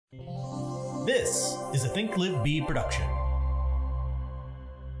This is a Think Live Be production.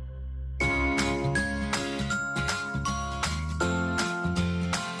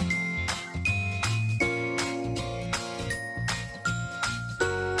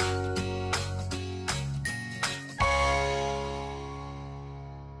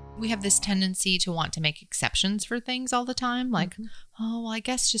 We have this tendency to want to make exceptions for things all the time. Like, oh, well, I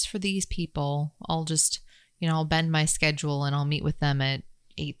guess just for these people, I'll just, I'll bend my schedule and I'll meet with them at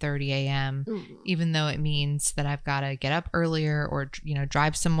 8:30 a.m. Even though it means that I've got to get up earlier or,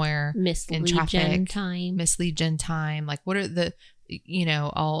 drive somewhere in traffic. Mislead gen time. Like, what are the,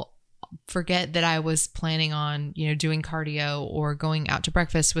 I'll forget that I was planning on, doing cardio or going out to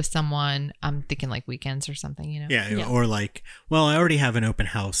breakfast with someone. I'm thinking like weekends or something, Yeah. Or like, well, I already have an open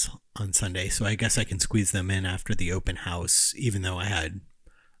house on Sunday, so I guess I can squeeze them in after the open house, even though I had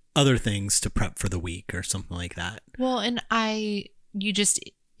other things to prep for the week or something like that. Well, and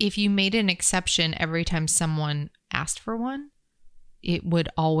if you made an exception every time someone asked for one, it would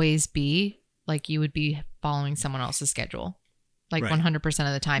always be like you would be following someone else's schedule. Like right. 100%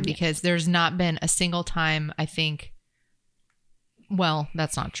 of the time, because there's not been a single time, I think, well,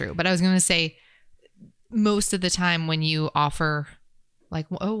 that's not true. But I was going to say most of the time when you offer like,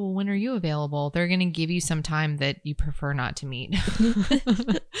 oh, well, when are you available? They're going to give you some time that you prefer not to meet.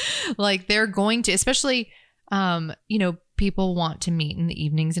 Like they're going to, especially, people want to meet in the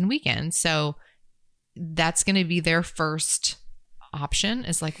evenings and weekends. So that's going to be their first option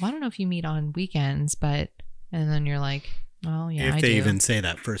is like, well, I don't know if you meet on weekends, and then you're like, well, yeah, if they even say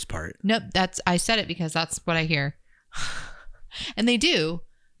that first part. Nope, I said it because that's what I hear. And they do.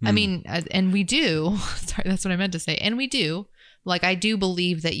 I mean, and we do. Sorry, that's what I meant to say. And we do. Like, I do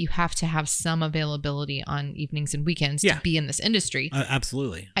believe that you have to have some availability on evenings and weekends to be in this industry.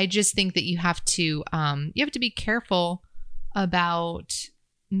 Absolutely. I just think that you have to be careful about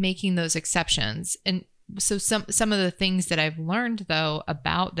making those exceptions. And so some of the things that I've learned though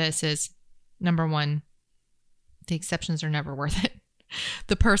about this is, number one, the exceptions are never worth it.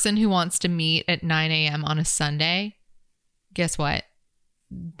 The person who wants to meet at 9 a.m. on a Sunday, guess what?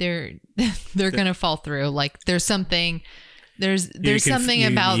 They're going to fall through. Like there's something something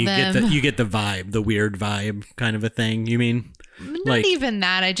about them. You get the vibe, the weird vibe kind of a thing. You mean? Not even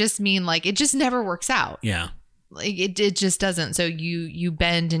that. I just mean like it just never works out. Yeah. Like it just doesn't. So you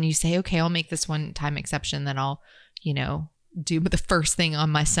bend and you say, okay, I'll make this one time exception. Then I'll, do, but the first thing on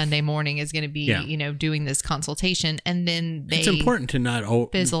my Sunday morning is going to be, doing this consultation. And then it's important to not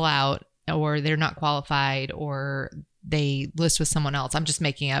fizzle out, or they're not qualified, or they list with someone else. I'm just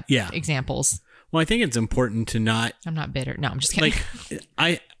making up examples. Well, I think it's important to not. I'm not bitter. No, I'm just kidding.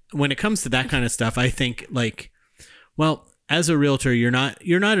 Like when it comes to that kind of stuff, I think like, well, as a realtor, you're not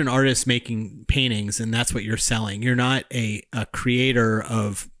an artist making paintings and that's what you're selling. You're not a creator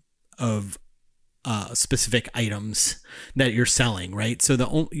of specific items that you're selling, right? So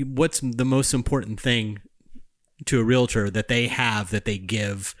what's the most important thing to a realtor that they have that they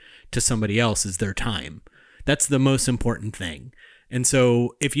give to somebody else is their time. That's the most important thing. And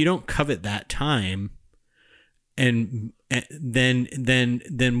so if you don't covet that time, and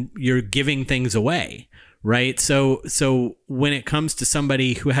then you're giving things away, right? So when it comes to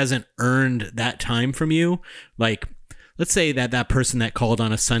somebody who hasn't earned that time from you, like let's say that person that called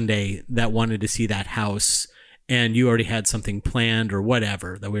on a Sunday that wanted to see that house and you already had something planned or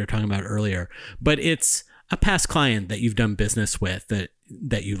whatever that we were talking about earlier, but it's a past client that you've done business with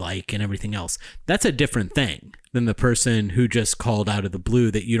that you like and everything else. That's a different thing than the person who just called out of the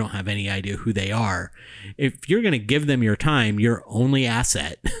blue that you don't have any idea who they are. If you're going to give them your time, your only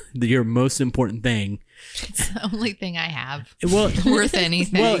asset, your most important thing. It's the only thing I have. Well, worth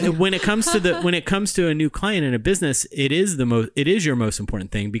anything. Well, when it comes to a new client in a business, it is your most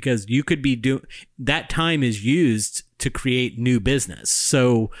important thing, because you could be that time is used to create new business.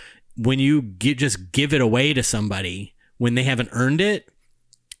 So when you just give it away to somebody when they haven't earned it,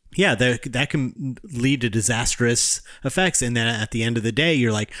 that can lead to disastrous effects. And then at the end of the day,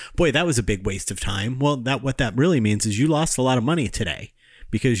 you're like, boy, that was a big waste of time. Well, what that really means is you lost a lot of money today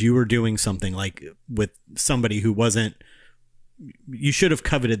because you were doing something like with somebody who you should have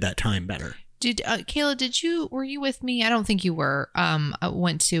coveted that time better. Kayla, were you with me? I don't think you were. I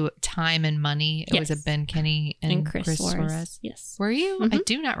went to Time and Money. It was a Ben Kenny and Chris Suarez. Yes. Were you? I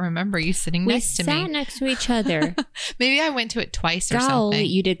do not remember you sitting next to me. We sat next to each other. Maybe I went to it twice or something.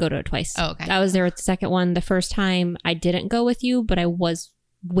 You did go to it twice. Oh, okay. I was there with the second one. The first time I didn't go with you, but I was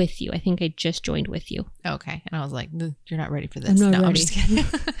with you. I think I just joined with you. Okay. And I was like, you're not ready for this. I'm ready. I'm just kidding.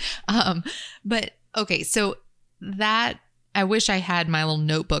 But okay. So that I wish I had my little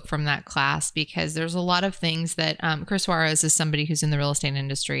notebook from that class, because there's a lot of things that Chris Suarez is somebody who's in the real estate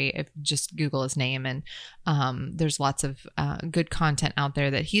industry. If just Google his name, and there's lots of good content out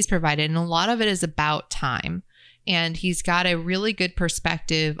there that he's provided. And a lot of it is about time. And he's got a really good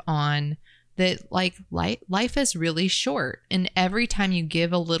perspective on that, like, life is really short, and every time you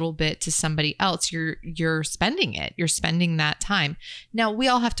give a little bit to somebody else, you're spending it. You're spending that time. Now, we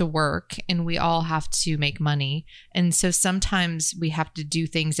all have to work and we all have to make money, and so sometimes we have to do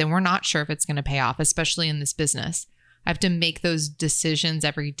things and we're not sure if it's going to pay off, especially in this business. I have to make those decisions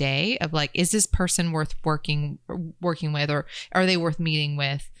every day of like, is this person worth working with, or are they worth meeting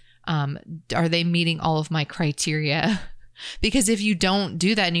with? Are they meeting all of my criteria? Because if you don't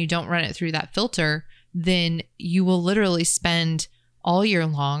do that and you don't run it through that filter, then you will literally spend all year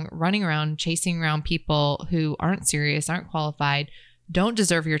long running around, chasing around people who aren't serious, aren't qualified, don't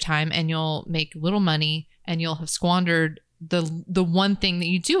deserve your time, and you'll make little money, and you'll have squandered the one thing that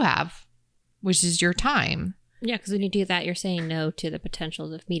you do have, which is your time. Yeah, because when you do that, you're saying no to the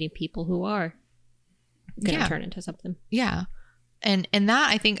potentials of meeting people who are going to turn into something. Yeah. And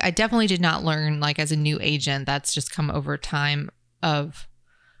that, I think I definitely did not learn like as a new agent. That's just come over time of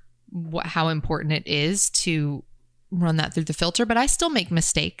how important it is to run that through the filter. But I still make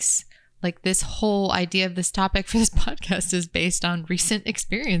mistakes. Like, this whole idea of this topic for this podcast is based on recent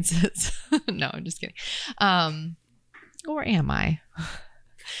experiences. No, I'm just kidding. Or am I?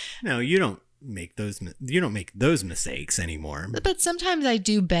 No, you don't make those mistakes anymore. But sometimes I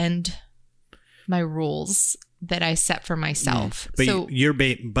do bend my rules that I set for myself. But so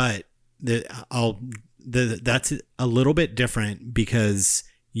that's a little bit different, because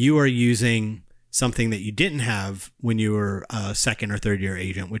you are using something that you didn't have when you were a second or third year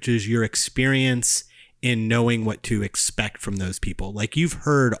agent, which is your experience in knowing what to expect from those people. Like, you've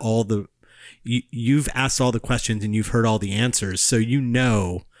heard you've asked all the questions and you've heard all the answers. So,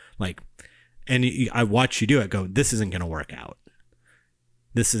 I watch you do it, go, this isn't going to work out.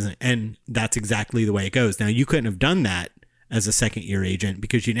 This isn't, and that's exactly the way it goes. Now, you couldn't have done that as a second year agent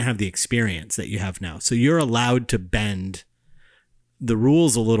because you didn't have the experience that you have now. So you're allowed to bend the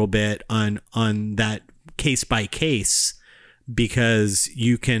rules a little bit on that case by case, because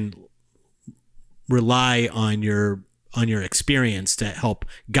you can rely on your experience to help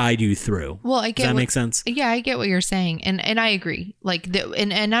guide you through. Well, I get Does that make sense? Yeah, I get what you're saying. And I agree. Like,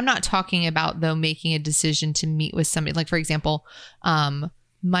 and I'm not talking about, though, making a decision to meet with somebody. Like, for example,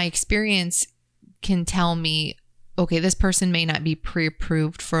 my experience can tell me, okay, this person may not be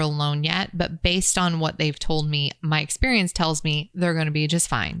pre-approved for a loan yet, but based on what they've told me, my experience tells me they're going to be just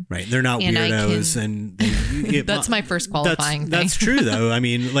fine. Right. They're not weirdos. That's my first qualifying thing. That's true, though. I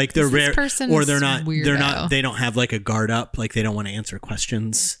mean, like, they're rare, or they're not, weirdo. They don't have like a guard up. Like, they don't want to answer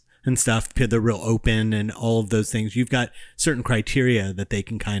questions and stuff. They're real open and all of those things. You've got certain criteria that they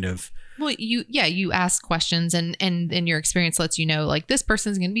can kind of. Well, you ask questions, and your experience lets you know, like, this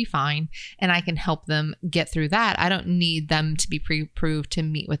person's going to be fine, and I can help them get through that. I don't need them to be pre-approved to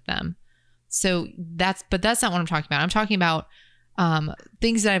meet with them. So that's not what I'm talking about. I'm talking about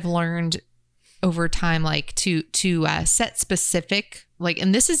things that I've learned over time, like to set specific, like,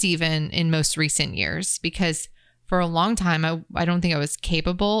 and this is even in most recent years, because for a long time, I don't think I was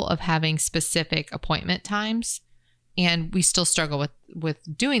capable of having specific appointment times. And we still struggle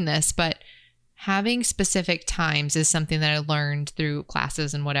with doing this, but having specific times is something that I learned through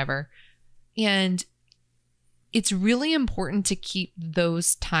classes and whatever. And it's really important to keep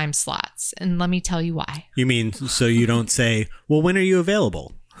those time slots. And let me tell you why. You mean, so you don't say, well, when are you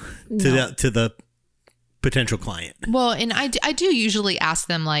available to the potential client? Well, and I do usually ask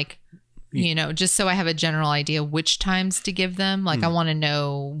them, like, you know, just so I have a general idea which times to give them. Like, I want to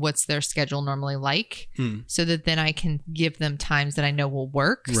know what's their schedule normally like, so that then I can give them times that I know will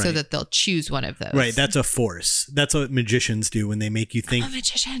work, so that they'll choose one of those. Right. That's a force. That's what magicians do when they make you think. I'm a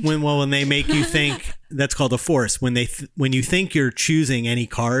magician. When they make you think, that's called a force. When you think you're choosing any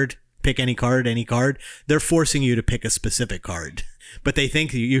card, pick any card, they're forcing you to pick a specific card. But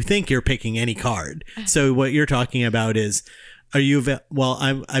you think you're picking any card. So what you're talking about is,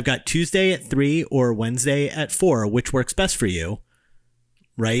 I've got Tuesday at 3 or Wednesday at 4. Which works best for you?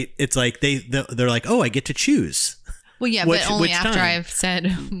 Right? It's like they're like, oh, I get to choose. Well, yeah, but only after I've said,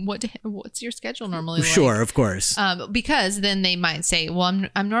 what's your schedule normally like? Sure, of course. Because then they might say, well,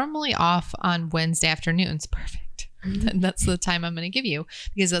 I'm normally off on Wednesday afternoons. Perfect. Then that's the time I'm going to give you,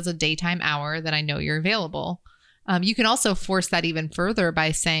 because that's a daytime hour that I know you're available. You can also force that even further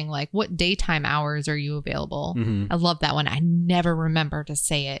by saying, like, what daytime hours are you available? I love that one. I never remember to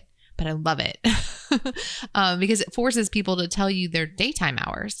say it, but I love it because it forces people to tell you their daytime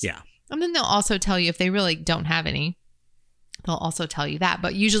hours. Yeah. And then they'll also tell you if they really don't have any. they'll also tell you that.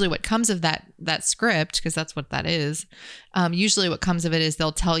 But usually what comes of that script, because that's what that is, usually what comes of it is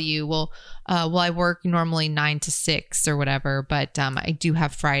they'll tell you, well, I work normally 9 to 6 or whatever, but I do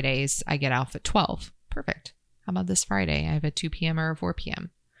have Fridays. I get off at 12. Perfect. How about this Friday? I have a 2 p.m. or a 4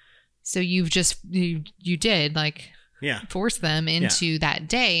 p.m. So you've just, you did like force them into that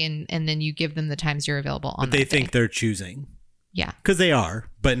day, and then you give them the times you're available on. But they think they're choosing. Yeah. Because they are,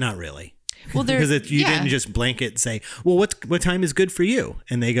 but not really. Well, because you didn't just blanket say, well, what time is good for you?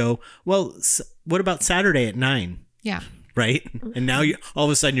 And they go, well, what about Saturday at 9? Yeah. Right. And now all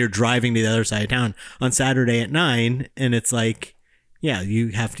of a sudden you're driving to the other side of town on Saturday at 9. And it's like, yeah, you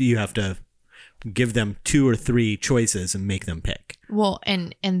have to give them 2 or 3 choices and make them pick. Well,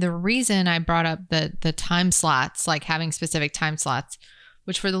 and the reason I brought up the time slots, like having specific time slots,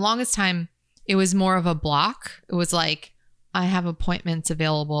 which for the longest time, it was more of a block. It was like, I have appointments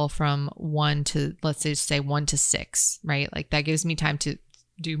available from 1 to, let's say 1 to 6, right? Like that gives me time to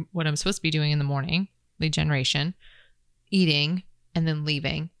do what I'm supposed to be doing in the morning, lead generation, eating, and then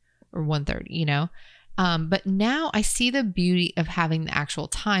leaving, or 1:30, you know? But now I see the beauty of having the actual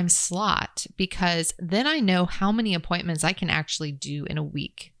time slot, because then I know how many appointments I can actually do in a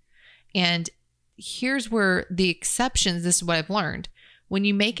week. And here's where the exceptions, this is what I've learned. When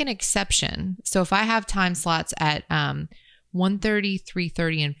you make an exception, so if I have time slots at 1:30,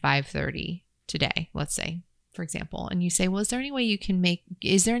 3:30, and 5:30 today, let's say, for example, and you say, well, is there any way we can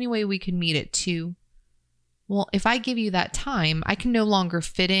meet at 2? Well, if I give you that time, I can no longer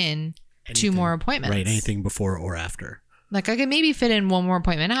fit in 2 more appointments. Right. Anything before or after. Like I could maybe fit in 1 more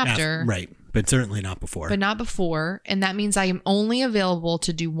appointment after. Right. But certainly not before. But not before. And that means I am only available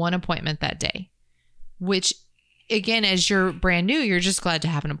to do 1 appointment that day, which again, as you're brand new, you're just glad to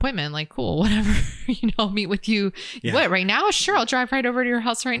have an appointment. Like, cool, whatever, I'll meet with you. Yeah. What, right now? Sure. I'll drive right over to your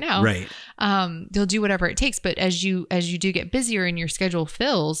house right now. Right. They'll do whatever it takes. But as you do get busier and your schedule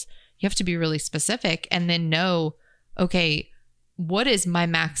fills, you have to be really specific and then know, okay, what is my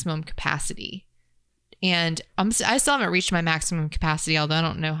maximum capacity? And I still haven't reached my maximum capacity, although I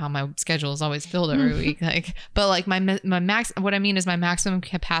don't know how my schedule is always filled every week. But like my max, what I mean is my maximum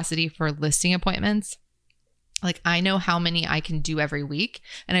capacity for listing appointments. Like I know how many I can do every week,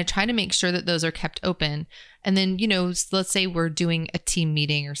 and I try to make sure that those are kept open. And then, let's say we're doing a team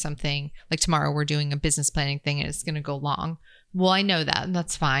meeting or something, like tomorrow we're doing a business planning thing and it's going to go long. Well, I know that, and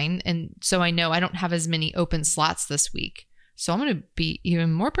that's fine. And so I know I don't have as many open slots this week. So I'm going to be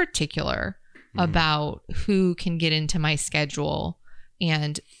even more particular about who can get into my schedule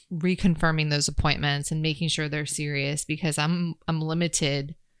and reconfirming those appointments and making sure they're serious, because I'm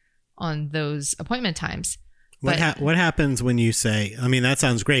limited on those appointment times. What happens when you say, I mean, that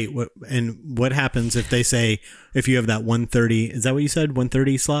sounds great. What happens if they say, if you have that 1:30, is that what you said?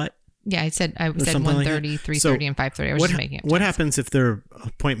 1:30 slot? Yeah, I said 1:30, like 3:30, and 5:30. I was just making it. What happens if their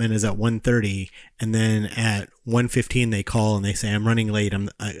appointment is at 1:30 and then at 1:15 they call and they say, I'm running late.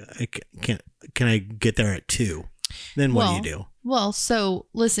 Can I get there at 2? Then what do you do? Well, so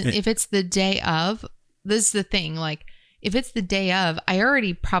listen, if it's the day of, this is the thing, like, if it's the day of, I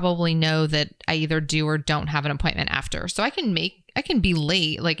already probably know that I either do or don't have an appointment after. So I can be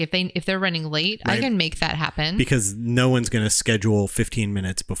late. Like if they're running late, right. I can make that happen. Because no one's going to schedule 15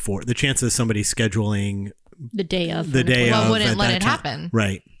 minutes before. The chances of somebody scheduling the day of wouldn't let it happen.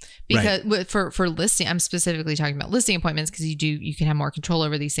 Right. Because for listing, I'm specifically talking about listing appointments, because you can have more control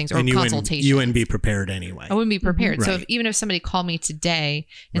over these things, or consultations. You wouldn't be prepared anyway. I wouldn't be prepared. Right. So even if somebody called me today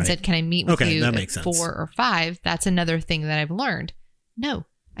and said, can I meet with you at 4 or 5? That's another thing that I've learned. No,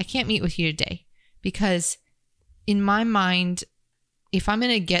 I can't meet with you today, because in my mind, if I'm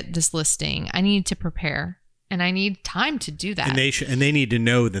going to get this listing, I need to prepare. And I need time to do that. And they need to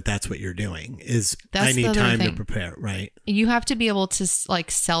know that that's what you're doing. I need time to prepare, right? You have to be able to like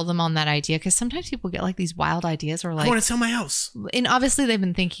sell them on that idea, because sometimes people get like these wild ideas, or like, I want to sell my house. And obviously they've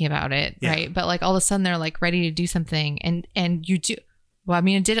been thinking about it, right? But like all of a sudden they're like ready to do something, and you do. Well, I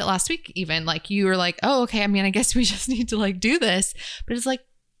mean, I did it last week even. Like you were like, oh, okay. I mean, I guess we just need to like do this. But it's like,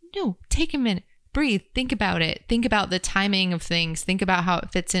 no, take a minute. Breathe. Think about it. Think about the timing of things. Think about how it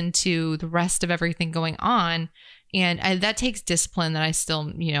fits into the rest of everything going on. And that takes discipline that I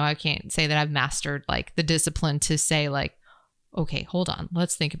still, I can't say that I've mastered like the discipline to say like, okay, hold on,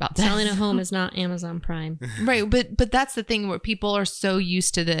 let's think about that. Selling a home is not Amazon Prime. Right. But that's the thing, where people are so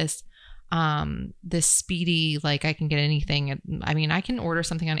used to this speedy, like I can get anything. I mean, I can order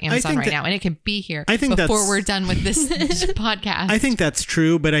something on Amazon right now and it can be here before we're done with this podcast. I think that's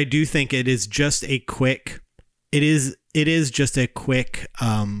true, but I do think it is just a quick,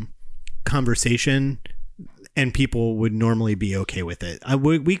 conversation, and people would normally be okay with it.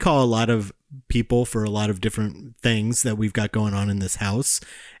 We call a lot of people for a lot of different things that we've got going on in this house.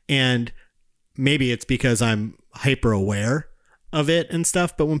 And maybe it's because I'm hyper aware of it and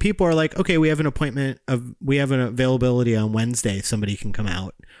stuff. But when people are like, okay, we have an availability on Wednesday, somebody can come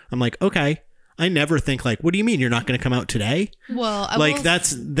out. I'm like, okay. I never think like, what do you mean you're not going to come out today? Well,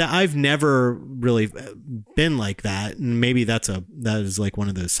 I've never really been like that. And maybe that is like one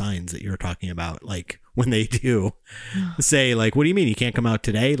of those signs that you're talking about. Like when they do say like, what do you mean you can't come out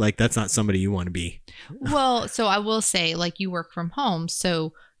today? Like that's not somebody you want to be. Well, so I will say like you work from home.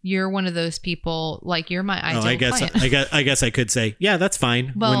 So you're one of those people, like you're my ideal client. I guess I could say, yeah, that's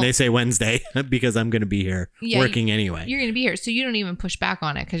fine when they say Wednesday because I'm going to be here working anyway. You're going to be here. So you don't even push back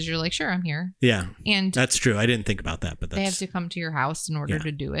on it because you're like, sure, I'm here. Yeah. And that's true. I didn't think about that, but they have to come to your house in order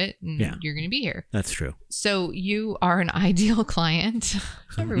to do it. And you're going to be here. That's true. So you are an ideal client.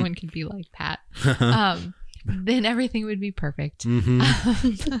 Everyone could be like that. Then everything would be perfect.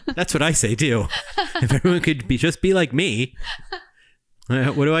 Mm-hmm. That's what I say too. If everyone could just be like me.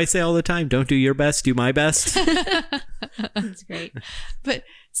 What do I say all the time? Don't do your best, do my best. That's great. But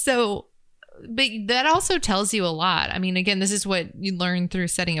that also tells you a lot. I mean, again, this is what you learn through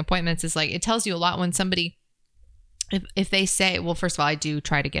setting appointments is like, it tells you a lot when somebody, if they say, well, first of all, I do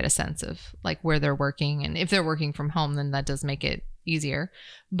try to get a sense of like where they're working. And if they're working from home, then that does make it easier.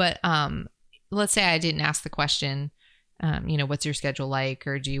 But let's say I didn't ask the question, what's your schedule like,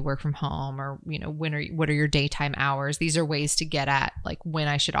 or do you work from home, or, what are your daytime hours? These are ways to get at like when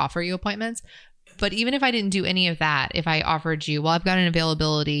I should offer you appointments. But even if I didn't do any of that, if I offered you, well, I've got an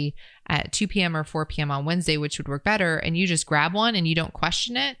availability at 2 p.m. or 4 p.m. on Wednesday, which would work better, and you just grab one and you don't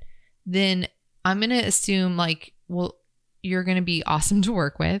question it, then I'm going to assume like, well, you're going to be awesome to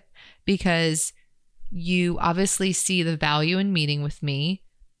work with because you obviously see the value in meeting with me.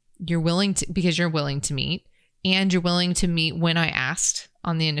 Because you're willing to meet. And you're willing to meet when I asked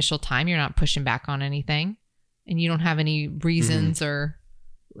on the initial time. You're not pushing back on anything. And you don't have any reasons or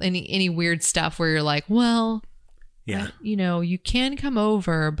any weird stuff where you're like, well, you can come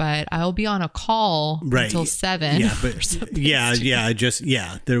over, but I'll be on a call until 7. Yeah, but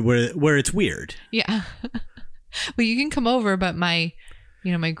where it's weird. Yeah. Well, you can come over, but my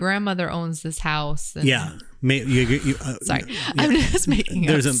grandmother owns this house. And Sorry, I'm just making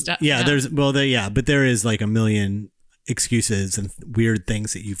up stuff. But there is like a million excuses and weird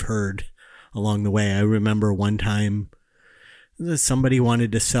things that you've heard along the way. I remember one time somebody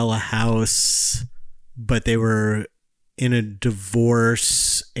wanted to sell a house, but they were in a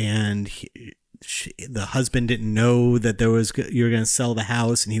divorce, and the husband didn't know that you were going to sell the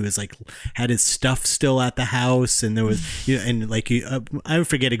house, and he was like had his stuff still at the house, and there was I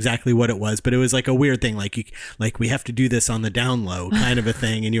forget exactly what it was, but it was like a weird thing, like we have to do this on the down low kind of a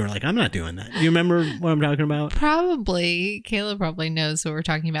thing, and you were like, I'm not doing that. You remember what I'm talking about? Probably. Kayla probably knows what we're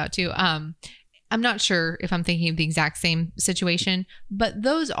talking about too. I'm not sure if I'm thinking of the exact same situation, but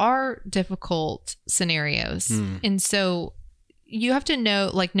those are difficult scenarios. And so you have to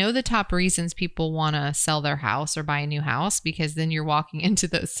know the top reasons people want to sell their house or buy a new house, because then you're walking into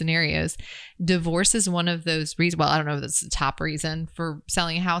those scenarios. Divorce is one of those reasons. Well, I don't know if that's the top reason for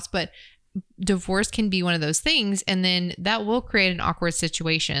selling a house, but divorce can be one of those things. And then that will create an awkward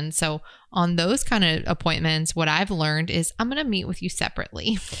situation. So on those kind of appointments, what I've learned is I'm going to meet with you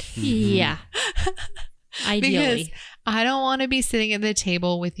separately. Yeah. Ideally. Because I don't want to be sitting at the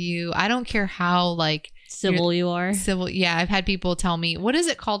table with you. I don't care how civil you are. Civil. Yeah. I've had people tell me, what is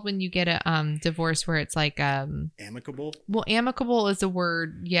it called when you get a divorce where it's like amicable? Well, amicable is a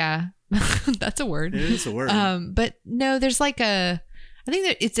word. Yeah. That's a word. It is a word. But no, there's I think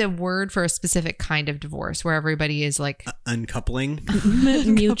that it's a word for a specific kind of divorce where everybody is like uncoupling,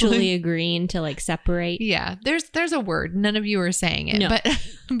 mutually agreeing to separate. Yeah, there's a word. None of you are saying it, no.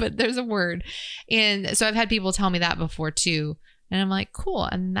 but there's a word. And so I've had people tell me that before too. And I'm like, cool.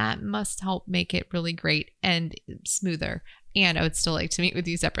 And that must help make it really great and smoother. And I would still like to meet with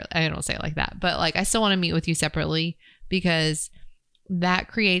you separately. I don't say it like that, but I still want to meet with you separately because that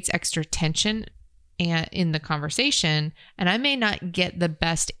creates extra tension in the conversation, and I may not get the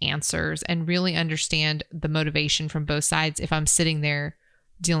best answers and really understand the motivation from both sides if I'm sitting there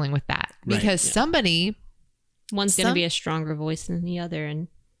dealing with that. Because somebody, one's going to be a stronger voice than the other, and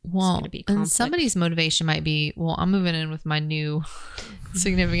it's going to be conflict. And somebody's motivation might be, well, I'm moving in with my new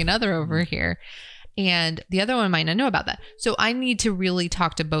significant other over here, and the other one might not know about that. So I need to really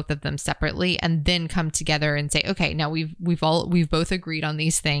talk to both of them separately, and then come together and say, okay, now we've both agreed on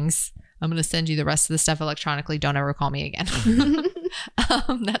these things. I'm going to send you the rest of the stuff electronically. Don't ever call me again.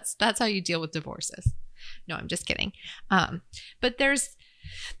 That's how you deal with divorces. No, I'm just kidding. But there's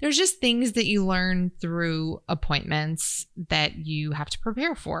there's just things that you learn through appointments that you have to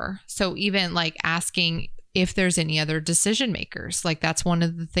prepare for. So even like asking if there's any other decision makers, like that's one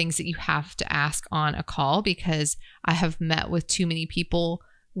of the things that you have to ask on a call, because I have met with too many people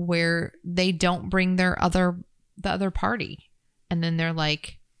where they don't bring the other party. And then they're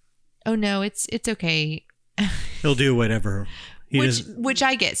like, oh no, it's okay. He'll do whatever. Which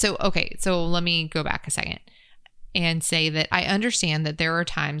I get. So, okay. So let me go back a second and say that I understand that there are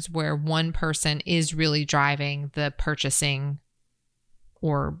times where one person is really driving the purchasing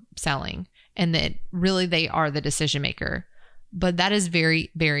or selling, and that really they are the decision maker. But that is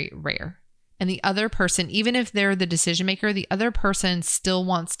very, very rare. And the other person, even if they're the decision maker, the other person still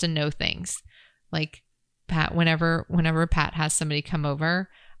wants to know things. Like Pat, whenever Pat has somebody come over,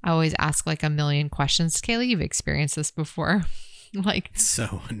 I always ask like a million questions. Kaylee, you've experienced this before. Like, it's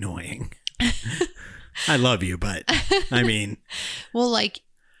so annoying. I love you, but I mean, well, like,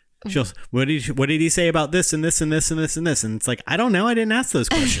 what did he say about this and this and this and this and this? And it's like, I don't know. I didn't ask those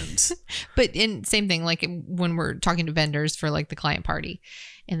questions. But same thing, like when we're talking to vendors for like the client party,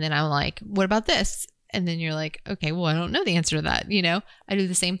 and then I'm like, what about this? And then you're like, okay, well, I don't know the answer to that. You know, I do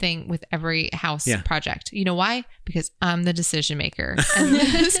the same thing with every house project. You know why? Because I'm the decision maker. And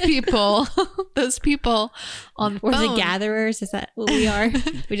those people on the phone. Or the gatherers, is that what we are?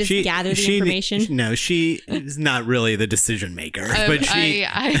 We just gather the information. No, she is not really the decision maker. But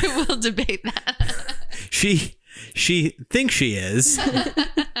I will debate that. She thinks she is.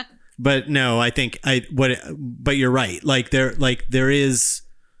 But no, I think but you're right. There is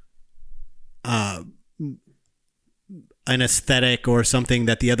an aesthetic or something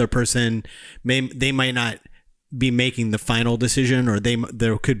that the other person they might not be making the final decision, or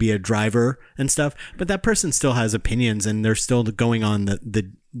there could be a driver and stuff, but that person still has opinions and they're still going on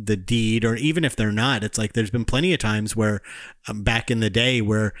the deed. Or even if they're not, it's like there's been plenty of times where back in the day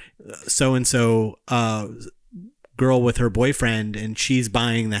where so-and-so girl with her boyfriend, and she's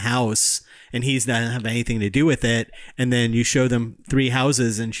buying the house and he's not have anything to do with it, and then you show them 3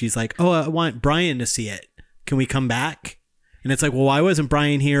 houses and she's like, oh, I want Brian to see it, can we come back? And it's like, well, why wasn't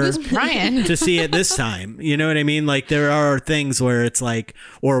Brian here to see it this time? You know what I mean? Like, there are things where it's like,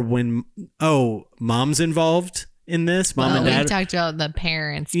 or when, mom's involved in this, mom and dad. We talked about the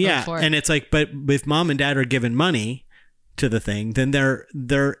parents before. And it's like, but if mom and dad are giving money to the thing, then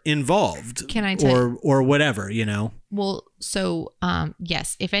they're involved. Can I tell or whatever, you know? Well, so,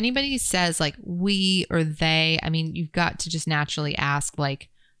 yes, if anybody says like we or they, I mean, you've got to just naturally ask like,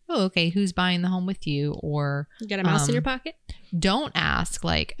 oh, okay, who's buying the home with you? Or you got a mouse in your pocket? Don't ask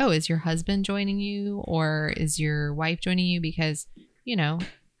like, oh, is your husband joining you, or is your wife joining you? Because, you know,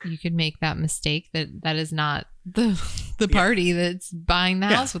 you could make that mistake that is not the party that's buying the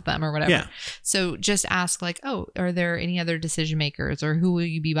house with them or whatever. Yeah. So just ask like, oh, are there any other decision makers, or who will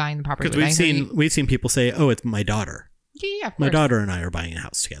you be buying the property with? Because we've seen people say, oh, it's my daughter. Yeah, my daughter and I are buying a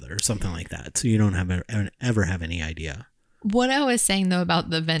house together, or something like that. So you don't ever have any idea. What I was saying though about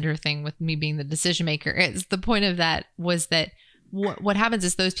the vendor thing with me being the decision maker is the point of that was that what happens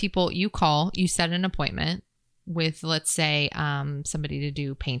is those people you call, you set an appointment with, let's say, somebody to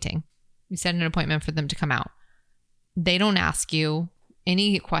do painting. You set an appointment for them to come out. They don't ask you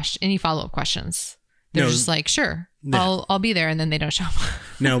any follow-up questions. They're just like, sure, I'll be there, and then they don't show up.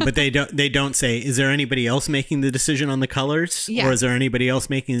 No, but they don't say, is there anybody else making the decision on the colors? Yeah. Or is there anybody else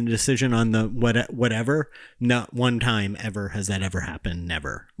making the decision on the whatever? Not one time ever has that ever happened.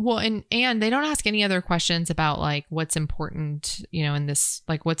 Never. Well, and they don't ask any other questions about like what's important, you know, in this,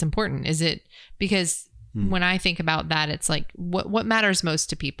 like what's important. Is it because when I think about that, it's like what matters most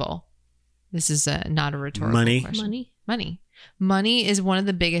to people? This is not a rhetorical question. Money is one of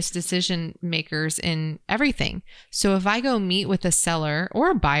the biggest decision makers in everything. So if I go meet with a seller or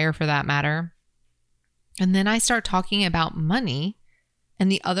a buyer for that matter, and then I start talking about money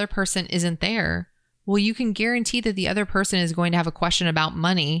and the other person isn't there, well, you can guarantee that the other person is going to have a question about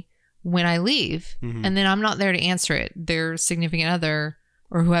money when I leave. Mm-hmm. And then I'm not there to answer it. Their significant other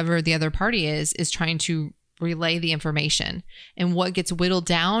or whoever the other party is trying to relay the information. And what gets whittled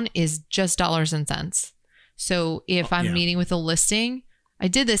down is just dollars and cents. So if I'm meeting with a listing, I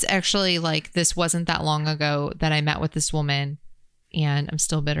did this actually, like this wasn't that long ago that I met with this woman, and I'm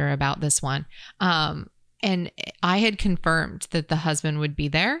still bitter about this one. And I had confirmed that the husband would be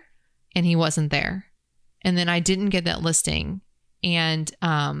there and he wasn't there. And then I didn't get that listing, and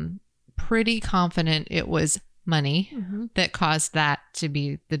pretty confident it was money that caused that to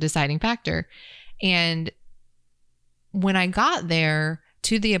be the deciding factor. And when I got there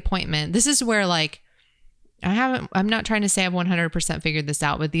to the appointment, this is where like, I'm not trying to say I've 100% figured this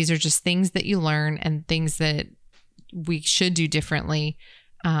out, but these are just things that you learn and things that we should do differently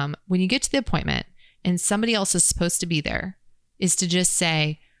when you get to the appointment and somebody else is supposed to be there is to just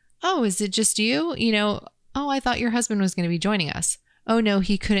say, oh, is it just you? You know, oh, I thought your husband was going to be joining us. Oh, no,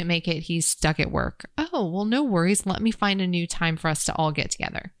 he couldn't make it. He's stuck at work. Oh, well, no worries. Let me find a new time for us to all get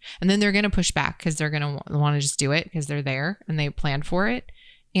together. And then they're going to push back because they're going to want to just do it because they're there and they planned for it.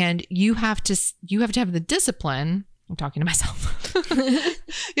 And you have to have the discipline. I'm talking to myself. You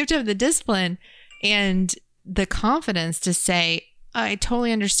have to have the discipline and the confidence to say, I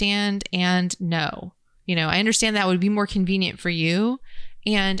totally understand. And no, you know, I understand that would be more convenient for you.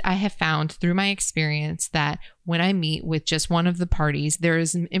 And I have found through my experience that when I meet with just one of the parties, there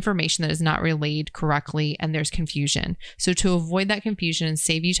is information that is not relayed correctly and there's confusion. So to avoid that confusion and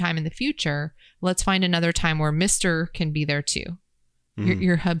save you time in the future, let's find another time where Mr. can be there too.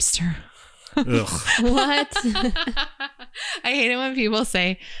 Your hubster. What? I hate it when people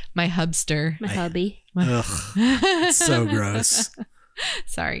say my hubster. My hubby. Ugh. It's so gross.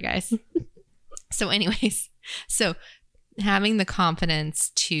 Sorry, guys. So anyways, having the confidence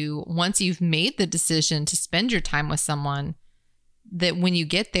to, once you've made the decision to spend your time with someone, that when you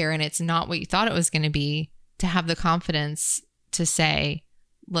get there and it's not what you thought it was going to be, to have the confidence to say,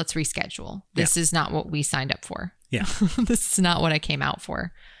 let's reschedule. This is not what we signed up for. Yeah. This is not what I came out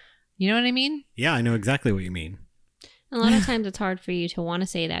for. You know what I mean? Yeah, I know exactly what you mean. A lot of times it's hard for you to want to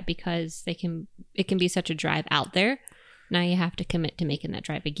say that because it can be such a drive out there. Now you have to commit to making that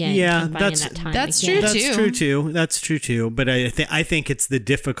drive again. Yeah, that's true too. That's true too. But I think it's the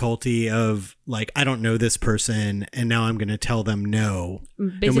difficulty of like, I don't know this person, and now I'm going to tell them no,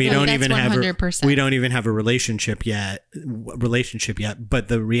 Basically, and we don't that's even 100%. have we don't even have a relationship yet. But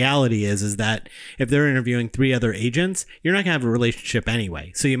the reality is that if they're interviewing 3 other agents, you're not going to have a relationship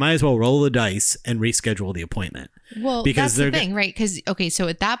anyway. So you might as well roll the dice and reschedule the appointment. Well, because that's the thing, right? Because so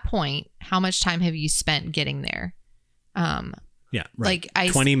at that point, how much time have you spent getting there? Yeah, right.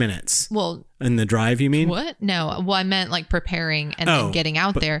 Like 20 minutes. Well, in the drive, you mean? What? No. Well, I meant like preparing and then getting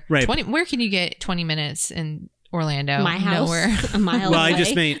out there. Right. Where can you get 20 minutes in Orlando? My house. Nowhere. A mile well, away.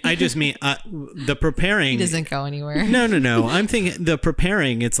 I just mean the preparing. He doesn't go anywhere. No. I'm thinking the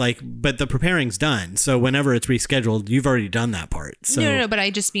preparing. It's like, but the preparing's done. So whenever it's rescheduled, you've already done that part. So No. But I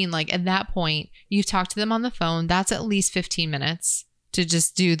just mean like at that point, you've talked to them on the phone. That's at least 15 minutes to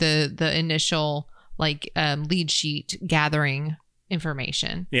just do the initial like lead sheet gathering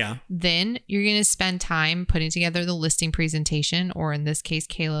information. Yeah. Then you're going to spend time putting together the listing presentation, or in this case,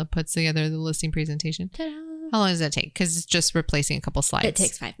 Kayla puts together the listing presentation. Ta-da. How long does that take? Because it's just replacing a couple slides. It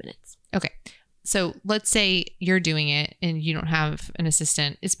takes 5 minutes. Okay. So let's say you're doing it and you don't have an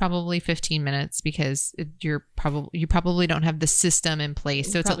assistant. It's probably 15 minutes because you probably don't have the system in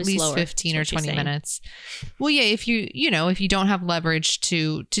place. So it's at least slower, 15 or 20 saying. minutes. Well, yeah, if you don't have leverage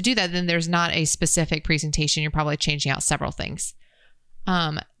to do that, then there's not a specific presentation. You're probably changing out several things.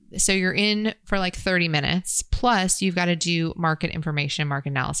 So you're in for like 30 minutes, plus you've got to do market information,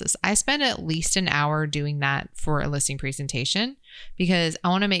 market analysis. I spend at least an hour doing that for a listing presentation because I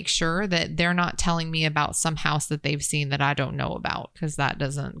want to make sure that they're not telling me about some house that they've seen that I don't know about, because that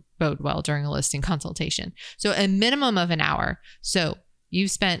doesn't bode well during a listing consultation. So a minimum of an hour. So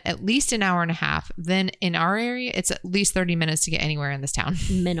you've spent at least an hour and a half. Then in our area, it's at least 30 minutes to get anywhere in this town.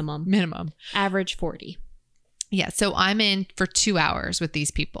 Minimum. Average 40. Yeah. So I'm in for 2 hours with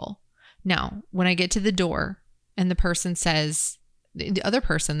these people. Now, when I get to the door and the person says, the other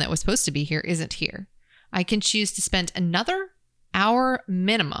person that was supposed to be here isn't here, I can choose to spend another hour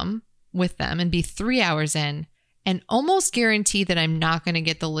minimum with them and be 3 hours in and almost guarantee that I'm not going to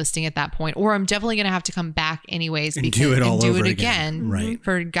get the listing at that point, or I'm definitely going to have to come back anyways and do it again. Right.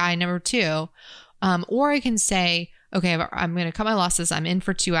 For guy number 2. Or I can say, okay, I'm going to cut my losses. I'm in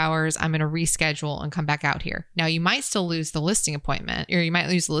for 2 hours. I'm going to reschedule and come back out here. Now, you might still lose the listing appointment, or you might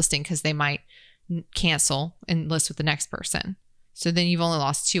lose the listing because they might cancel and list with the next person. So then you've only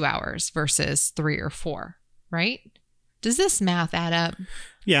lost 2 hours versus 3 or 4, right? Does this math add up?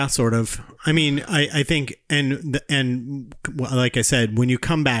 Yeah, sort of. I mean, I think, and like I said, when you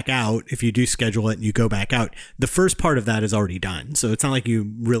come back out, if you do schedule it and you go back out, the first part of that is already done. So it's not like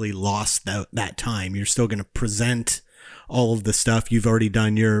you really lost that time. You're still going to present all of the stuff. You've already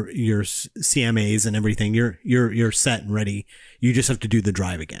done your CMAs and everything. You're set and ready. You just have to do the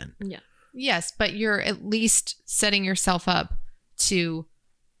drive again. Yeah. Yes, but you're at least setting yourself up to.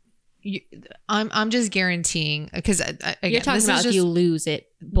 I'm just guaranteeing, because you're talking about if you lose it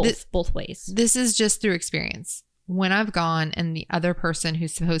both ways. This is just through experience. When I've gone and the other person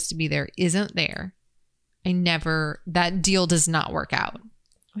who's supposed to be there isn't there, that deal does not work out.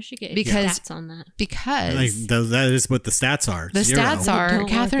 We should get stats on that. Because that is what the stats are. The 0. stats are,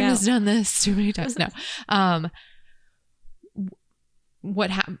 Catherine has done this too many times. No.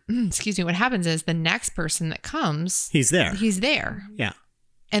 excuse me, what happens is the next person that comes, He's there. Yeah.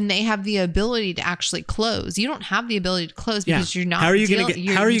 and they have the ability to actually close. You don't have the ability to close because you're not. How are you going to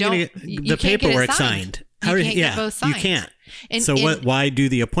get the paperwork signed? Get both signed. You can't. And, so why do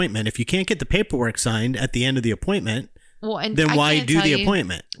the appointment? If you can't get the paperwork signed at the end of the appointment, then why do the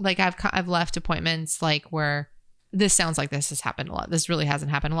appointment? Like I've left appointments like where this sounds like this has happened a lot. This really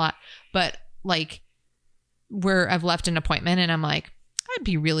hasn't happened a lot, but like where I've left an appointment and I'm like, I'd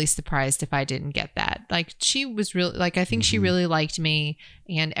be really surprised if I didn't get that. Like she was really like, I think she really liked me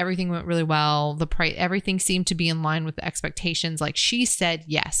and everything went really well. The price, everything seemed to be in line with the expectations. Like she said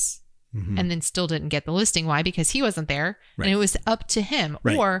yes. And then still didn't get the listing. Why? Because he wasn't there and it was up to him,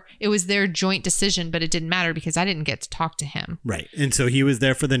 or it was their joint decision, but it didn't matter because I didn't get to talk to him. Right. And so he was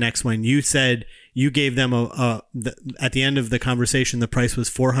there for the next one. You said you gave them at the end of the conversation, the price was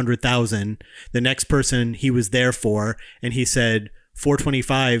 $400,000. The next person he was there for, and he said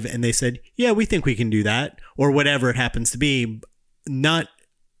 $425,000, and they said, yeah, we think we can do that, or whatever it happens to be, not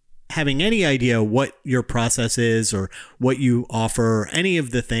having any idea what your process is or what you offer or any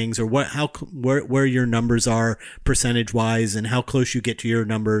of the things or where your numbers are percentage wise and how close you get to your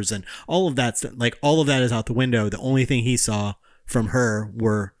numbers and all of that, like all of that is out the window. The only thing he saw from her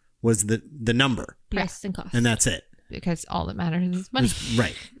was the number, price and cost, and that's it. Because all that matters is money.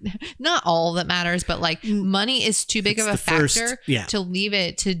 Right. Not all that matters, but like money is too big of a factor to leave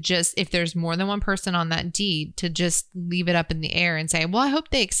it to just, if there's more than one person on that deed, to just leave it up in the air and say, well, I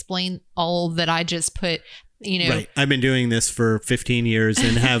hope they explain all that I just put, Right. I've been doing this for 15 years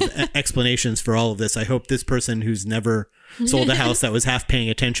and have explanations for all of this. I hope this person who's never sold a house that was half paying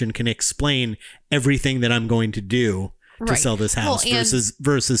attention can explain everything that I'm going to do to sell this house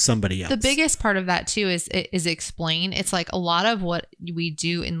versus somebody else. The biggest part of that too is explain. It's like a lot of what we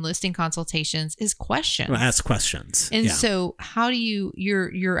do in listing consultations is questions. Well, ask questions. And so how do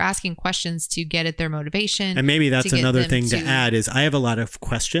you're asking questions to get at their motivation. And maybe that's another thing to add is I have a lot of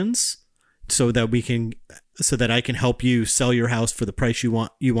questions so that I can help you sell your house for the price you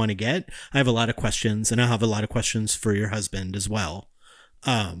want to get. I have a lot of questions, and I have a lot of questions for your husband as well.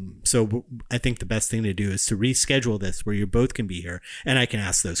 So I think the best thing to do is to reschedule this where you both can be here and I can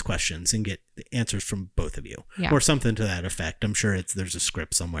ask those questions and get the answers from both of you or something to that effect. I'm sure there's a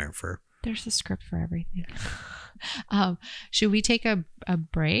script somewhere there's a script for everything. Should we take a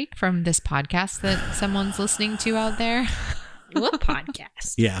break from this podcast that someone's listening to out there? What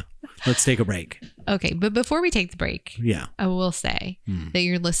podcast? Yeah. Let's take a break. Okay. But before we take the break, I will say that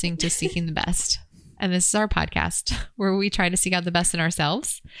you're listening to Seeking the Best. And this is our podcast where we try to seek out the best in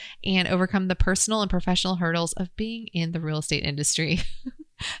ourselves and overcome the personal and professional hurdles of being in the real estate industry.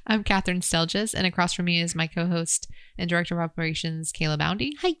 I'm Catherine Stelges, and across from me is my co-host and director of operations, Kayla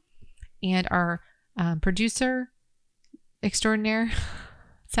Boundy. Hi. And our producer extraordinaire,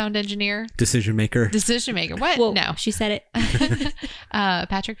 sound engineer. Decision maker. What? Whoa, no. She said it.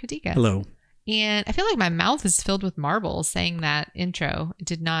 Patrick Fadiga. Hello. And I feel like my mouth is filled with marbles saying that intro. It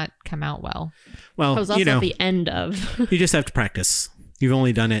did not come out well. Well, I was also at the end of. You just have to practice. You've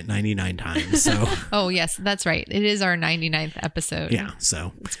only done it 99 times, so. Oh, yes, that's right. It is our 99th episode. Yeah,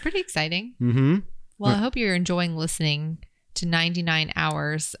 so. It's pretty exciting. Mm-hmm. Well, I hope you're enjoying listening to 99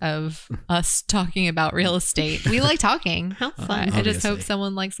 hours of us talking about real estate. We like talking. How fun. I just hope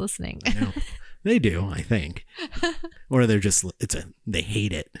someone likes listening. I know. They do, I think. Or they're just, they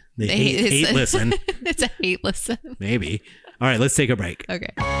hate it. They hate listen. It's a hate listen. Maybe. All right, let's take a break.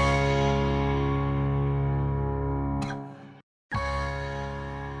 Okay.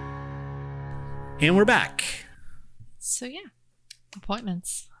 And we're back. So yeah,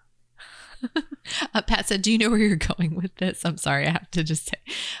 appointments. Pat said, do you know where you're going with this? I'm sorry, I have to just say,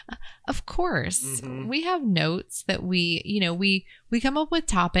 of course, we have notes that we come up with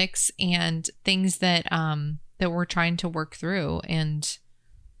topics and things that we're trying to work through and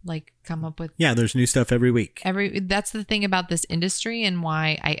like come up with. Yeah, there's new stuff every week. That's the thing about this industry and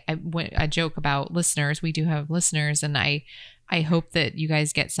why I joke about listeners. We do have listeners, and I hope that you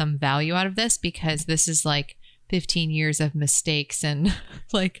guys get some value out of this, because this is like 15 years of mistakes and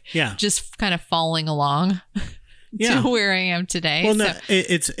like just kind of falling along to where I am today. Well, no,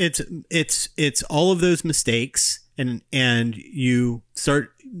 it's all of those mistakes, and you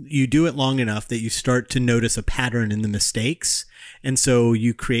do it long enough that you start to notice a pattern in the mistakes, and so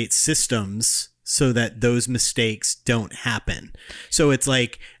you create systems so that those mistakes don't happen. So it's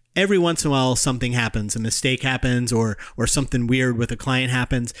like every once in a while something happens, a mistake happens, or something weird with a client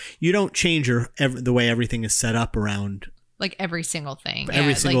happens. You don't change the way everything is set up around like every single thing.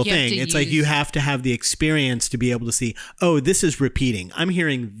 Every single thing. It's like you have to have the experience to be able to see, oh, this is repeating. I'm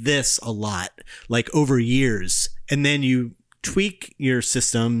hearing this a lot, like over years. And then you tweak your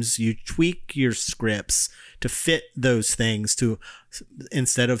systems, you tweak your scripts to fit those things to,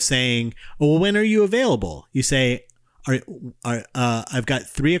 instead of saying, oh, well, when are you available? You say, I've got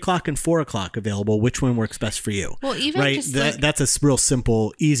 3 o'clock and 4 o'clock available. Which one works best for you? Well, even right. just That's a real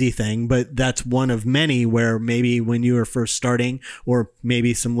simple, easy thing, but that's one of many where maybe when you are first starting, or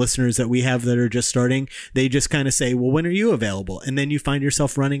maybe some listeners that we have that are just starting, they just kind of say, well, when are you available? And then you find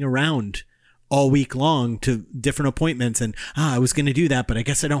yourself running around all week long to different appointments. And I was going to do that, but I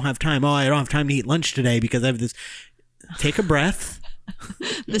guess I don't have time. Oh, I don't have time to eat lunch today because I have this. Take a breath.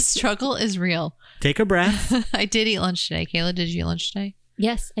 The struggle is real. Take a breath. I did eat lunch today. Kayla, did you eat lunch today?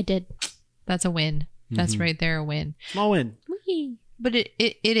 Yes, I did. That's a win. That's right there, a win. Small win. Whee! But it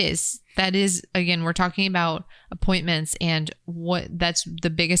is. That is, again, we're talking about appointments, and that's the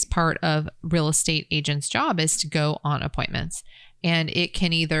biggest part of real estate agent's job is to go on appointments. And it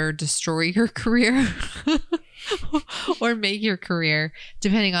can either destroy your career or make your career,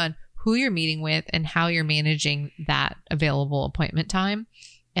 depending on who you're meeting with and how you're managing that available appointment time.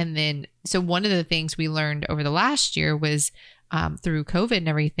 And then, so one of the things we learned over the last year was through COVID and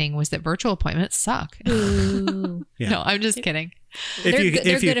everything was that virtual appointments suck. Ooh. Yeah. No, I'm just kidding. They're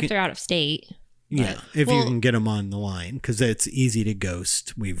good if they're out of state. Yeah, if well, you can get them on the line, because it's easy to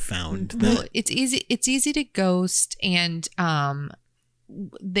ghost. We've found that. Well, it's easy. It's easy to ghost, and you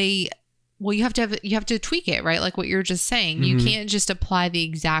have to tweak it, right? Like what you're just saying. Mm-hmm. You can't just apply the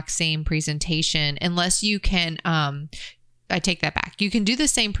exact same presentation unless you can. I take that back. You can do the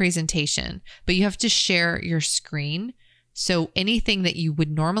same presentation, but you have to share your screen. So anything that you would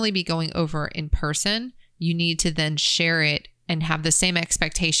normally be going over in person, you need to then share it and have the same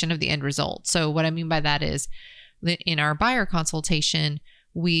expectation of the end result. So what I mean by that is in our buyer consultation,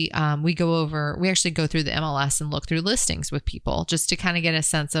 we actually go through the MLS and look through listings with people just to kind of get a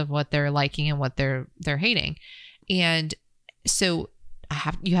sense of what they're liking and what they're hating. And so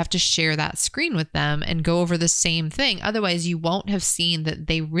you have to share that screen with them and go over the same thing. Otherwise, you won't have seen that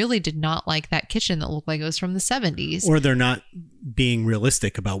they really did not like that kitchen that looked like it was from the 70s. Or they're not being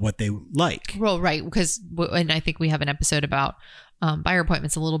realistic about what they like. Well, right. And I think we have an episode about buyer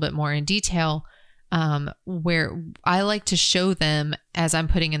appointments a little bit more in detail, where I like to show them as I'm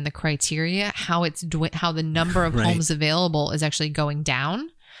putting in the criteria how the number of Right. homes available is actually going down,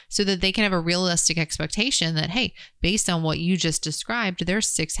 so that they can have a realistic expectation that, hey, based on what you just described, there's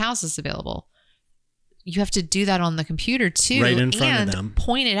 6 houses available. You have to do that on the computer too, Right in front of them.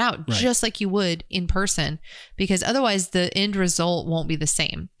 Point it out Right. just like you would in person, because otherwise the end result won't be the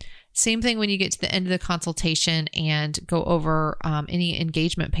same. Same thing when you get to the end of the consultation and go over any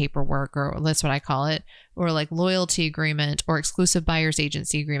engagement paperwork, or that's what I call it, or like loyalty agreement or exclusive buyer's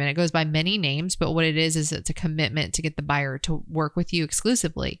agency agreement. It goes by many names, but what it is it's a commitment to get the buyer to work with you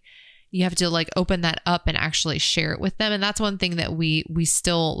exclusively. You have to like open that up and actually share it with them. And that's one thing that we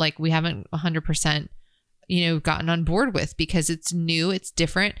still like, we haven't 100%, gotten on board with, because it's new, it's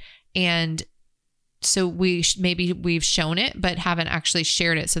different. And so we've shown it, but haven't actually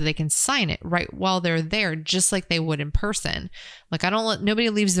shared it so they can sign it right while they're there, just like they would in person. Like nobody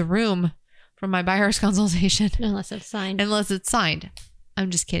leaves the room from my buyer's consultation Unless it's signed.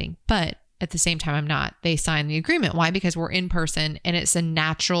 I'm just kidding. But at the same time, I'm not. They sign the agreement. Why? Because we're in person, and it's a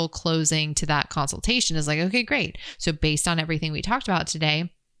natural closing to that consultation. Is like, okay, great. So based on everything we talked about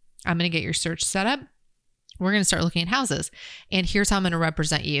today, I'm going to get your search set up. We're going to start looking at houses, and here's how I'm going to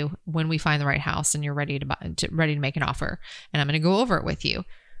represent you when we find the right house and you're ready to make an offer. And I'm going to go over it with you.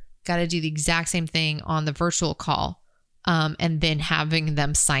 Got to do the exact same thing on the virtual call. And then having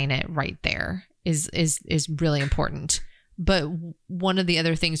them sign it right there is really important. But one of the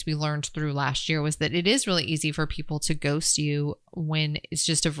other things we learned through last year was that it is really easy for people to ghost you when it's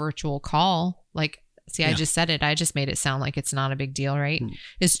just a virtual call. Like, see, I just said it. I just made it sound like it's not a big deal, right?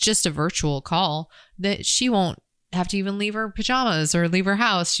 It's just a virtual call that she won't have to even leave her pajamas or leave her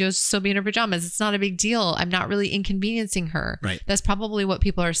house. She'll still be in her pajamas. It's not a big deal. I'm not really inconveniencing her. Right. That's probably what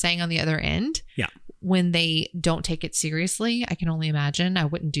people are saying on the other end. Yeah. When they don't take it seriously. I can only imagine. I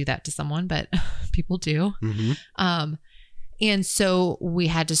wouldn't do that to someone, but people do. Mm-hmm. And so we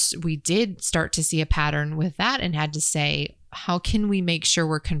did start to see a pattern with that, and had to say, how can we make sure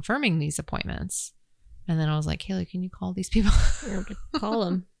we're confirming these appointments? And then I was like, Kayla, can you call these people? Call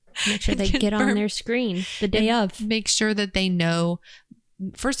them. Make sure they get on their screen the day of. Make sure that they know.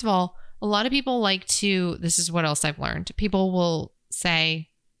 First of all, a lot of people this is what else I've learned. People will say,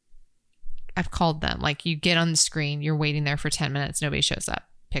 I've called them. Like, you get on the screen, you're waiting there for 10 minutes, nobody shows up.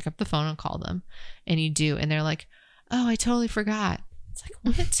 Pick up the phone and call them. And you do. And they're like, oh, I totally forgot. It's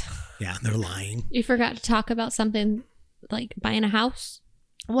like, what? Yeah, they're lying. You forgot to talk about something like buying a house?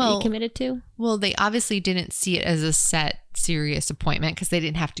 Well, you committed to? Well, they obviously didn't see it as a set, serious appointment because they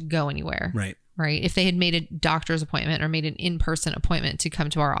didn't have to go anywhere. Right. Right. If they had made a doctor's appointment or made an in-person appointment to come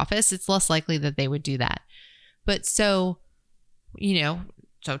to our office, it's less likely that they would do that. But so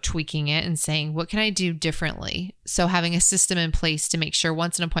tweaking it and saying, what can I do differently? So having a system in place to make sure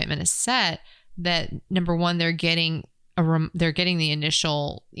once an appointment is set, that number one, they're getting the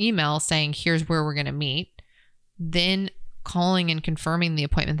initial email saying, here's where we're going to meet. Then calling and confirming the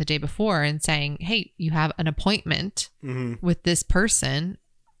appointment the day before and saying, hey, you have an appointment with this person.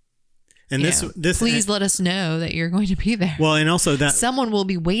 And this please let us know that you're going to be there. Well, and also that someone will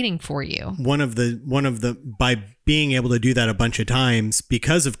be waiting for you. One of the by being able to do that a bunch of times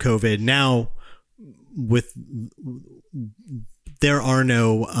because of COVID, now there are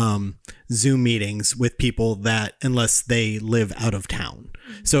no Zoom meetings with people that unless they live out of town.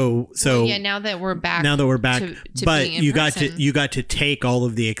 So now that we're back, to but being in you person. got to take all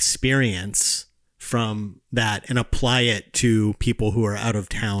of the experience from that and apply it to people who are out of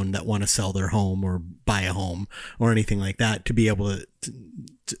town that want to sell their home or buy a home or anything like that, to be able to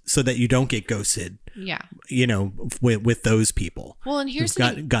so that you don't get ghosted. Yeah. With those people. Well, and here's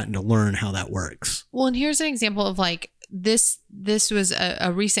gotten to learn how that works. Well, and here's an example of like this was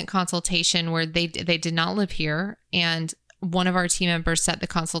a recent consultation where they did not live here, and one of our team members set the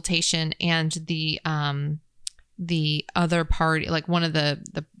consultation, and the other party, like one of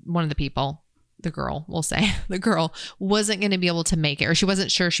the people, the girl, we'll say, the girl wasn't going to be able to make it, or she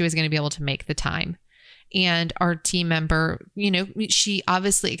wasn't sure she was going to be able to make the time. And our team member, she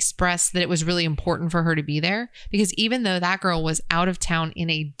obviously expressed that it was really important for her to be there, because even though that girl was out of town in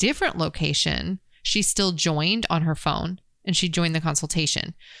a different location, she still joined on her phone and she joined the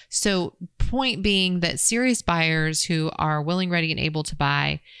consultation. So point being that serious buyers who are willing, ready, and able to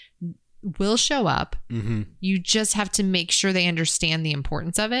buy will show up. Mm-hmm. You just have to make sure they understand the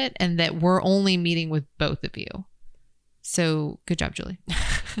importance of it and that we're only meeting with both of you. So good job, Julie.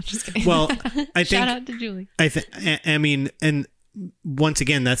 Just kidding. Well, I think shout out to Julie. I mean, and once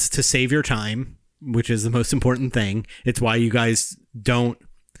again, that's to save your time, which is the most important thing. It's why you guys don't.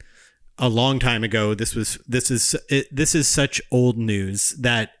 A long time ago, this is such old news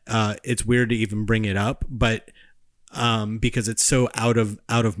that it's weird to even bring it up, but because it's so out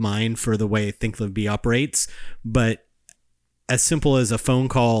of mind for the way Think Live Be operates. But as simple as a phone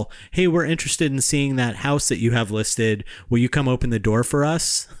call, hey, we're interested in seeing that house that you have listed. Will you come open the door for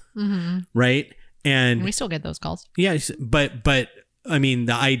us? Mm-hmm. Right? And we still get those calls. Yeah, but I mean,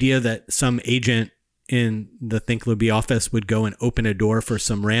 the idea that some agent in the Think Live Be office would go and open a door for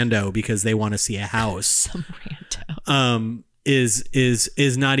some rando because they want to see a house. Some rando.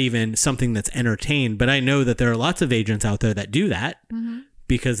 Is not even something that's entertained. But I know that there are lots of agents out there that do that. Mm-hmm.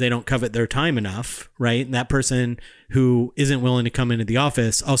 Because they don't covet their time enough, right? And that person who isn't willing to come into the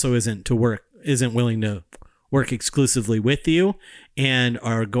office also isn't willing to work exclusively with you, and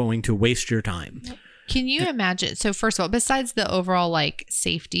are going to waste your time. Can you imagine? So first of all, besides the overall like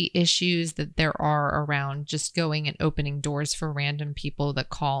safety issues that there are around just going and opening doors for random people that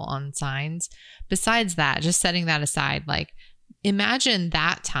call on signs, besides that, just setting that aside, like imagine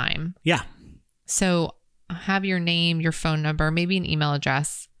that time. Yeah. So have your name, your phone number, maybe an email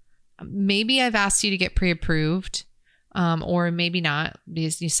address. Maybe I've asked you to get pre-approved, or maybe not,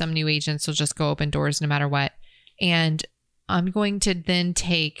 because some new agents will just go open doors no matter what. And I'm going to then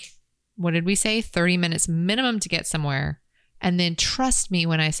take, what did we say? 30 minutes minimum to get somewhere. And then trust me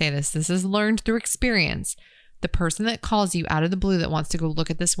when I say this is learned through experience. The person that calls you out of the blue that wants to go look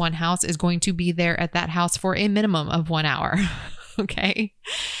at this one house is going to be there at that house for a minimum of 1 hour. Okay.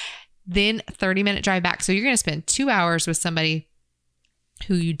 Then 30-minute drive back. So you're going to spend 2 hours with somebody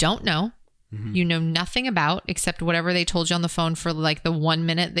who you don't know, mm-hmm. you know nothing about except whatever they told you on the phone for like the 1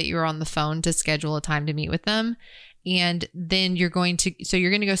 minute that you were on the phone to schedule a time to meet with them. And then you're going to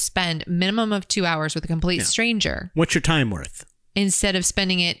go spend minimum of 2 hours with a complete stranger. What's your time worth? Instead of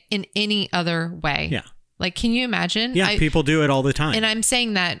spending it in any other way. Yeah. Like, can you imagine? Yeah, people do it all the time. And I'm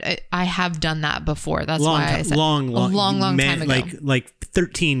saying that I have done that before. That's long why I said long time ago. Like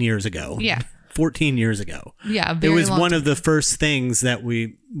 13 years ago. Yeah. 14 years ago. Yeah. It was one of the first things that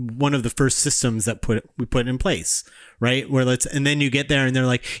one of the first systems that we put in place, right? And then you get there and they're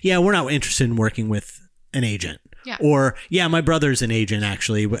like, yeah, we're not interested in working with an agent. Yeah. Or, yeah, my brother's an agent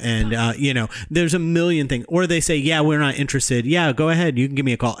actually. And, there's a million things. Or they say, yeah, we're not interested. Yeah, go ahead. You can give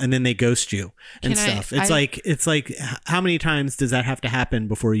me a call. And then they ghost you and stuff. It's like, how many times does that have to happen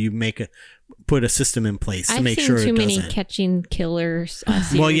before you put a system in place to make sure it doesn't? I've seen too many Catching Killers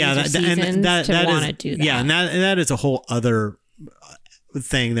well, yeah, that want to do that. Yeah, and that is a whole other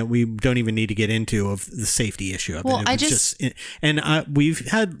thing that we don't even need to get into of the safety issue of Well, it.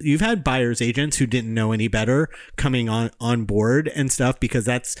 You've had buyer's agents who didn't know any better coming on board and stuff, because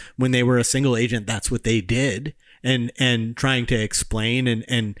that's when they were a single agent, that's what they did. And trying to explain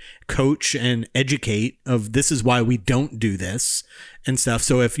and coach and educate of this is why we don't do this and stuff.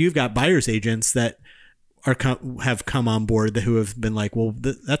 So if you've got buyer's agents that have come on board who have been like, well,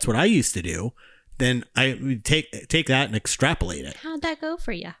 that's what I used to do, then I take that and extrapolate it. How'd that go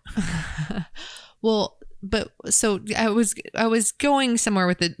for you? Well, but so I was going somewhere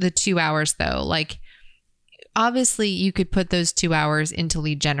with the 2 hours though. Like, obviously you could put those 2 hours into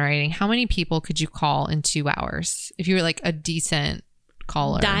lead generating. How many people could you call in 2 hours if you were like a decent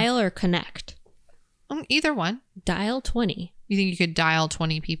caller? Dial or connect? Either one. Dial 20. You think you could dial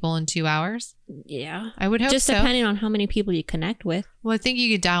 20 people in 2 hours? Yeah. I would hope Just so. depending on how many people you connect with. Well, I think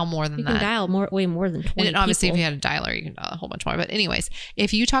you could dial more than You that. can dial way more than 20 And obviously, people. if you had a dialer, you can dial a whole bunch more. But anyways,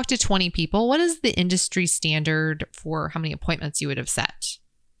 if you talk to 20 people, what is the industry standard for how many appointments you would have set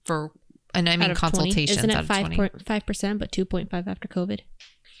for, and I mean Out of 20? consultations Isn't it out of 20? 5%, but 2.5 after COVID?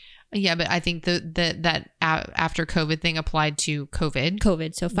 Yeah, but I think that after COVID thing applied to COVID.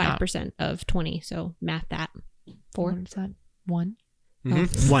 COVID, so 5% of 20. So math that. 4. What is that? One?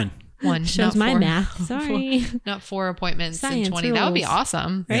 Mm-hmm. One. Shows not my four. math. Sorry. Not 4 appointments Science in 20. That would be rules.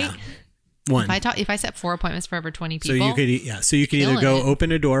 awesome, right? Yeah. One. If I set 4 appointments for over 20 So people, you could either Killing go it.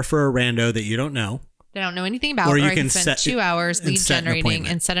 open a door for a rando that you don't know. they don't know anything about, Or or you I can can spend set- 2 hours and lead set an generating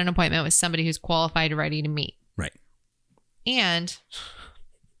appointment. and set an appointment with somebody who's qualified, ready to meet. Right. And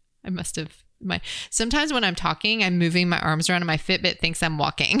I must have sometimes when I'm talking, I'm moving my arms around and my Fitbit thinks I'm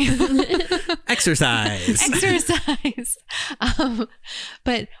walking. Exercise. Exercise.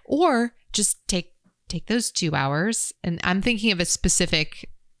 Or just take those 2 hours. And I'm thinking of a specific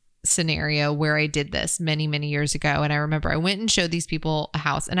scenario where I did this many, many years ago. And I remember I went and showed these people a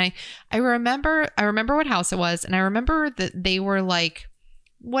house, and I remember what house it was. And I remember that they were like,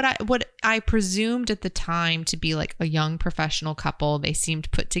 what I presumed at the time to be like a young professional couple. They seemed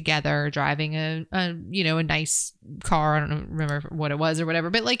put together, driving a nice car. I don't remember what it was or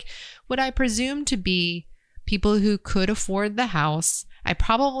whatever, but like what I presumed to be people who could afford the house. I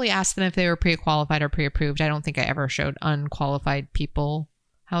probably asked them if they were pre-qualified or pre-approved. I don't think I ever showed unqualified people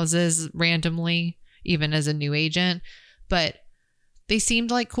houses randomly, even as a new agent, but they seemed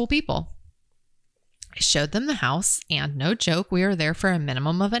like cool people. I showed them the house, and no joke, we were there for a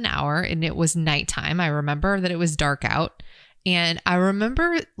minimum of an hour, and it was nighttime. I remember that it was dark out, and I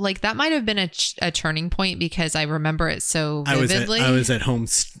remember like that might have been a turning point because I remember it so vividly. I was at home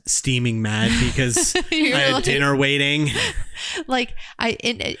steaming mad because I had like- dinner waiting. Like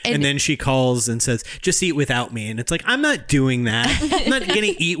And then she calls and says, just eat without me. And it's like, I'm not doing that. I'm not going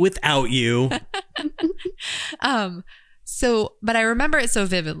to eat without you. But I remember it so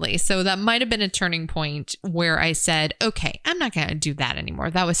vividly. So that might have been a turning point where I said, okay, I'm not going to do that anymore.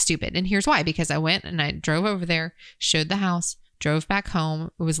 That was stupid. And here's why, because I went and I drove over there, showed the house, drove back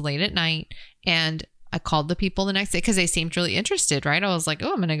home. It was late at night, and I called the people the next day because they seemed really interested, right? I was like,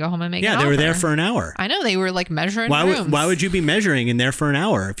 oh, I'm going to go home and make an they were offer. there for an hour. I know, they were like measuring Why rooms. would you be measuring in there for an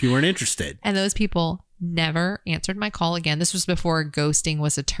hour if you weren't interested? And those people never answered my call again. This was before ghosting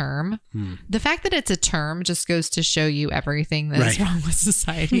was a term. The fact that it's a term just goes to show you everything that is Right. wrong with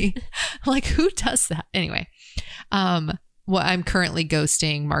society. Like, who does that? Anyway, well, I'm currently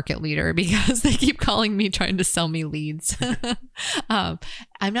ghosting Market Leader because they keep calling me trying to sell me leads. I'm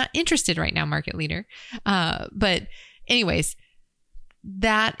not interested right now, Market Leader. But anyways,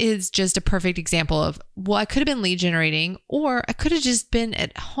 that is just a perfect example of, well, I could have been lead generating, or I could have just been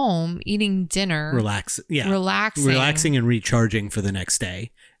at home eating dinner, relaxing and recharging for the next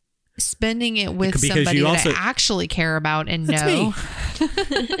day. spending it with Because somebody you that also- I actually care about and That's know.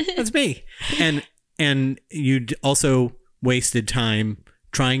 me. That's me. And you also wasted time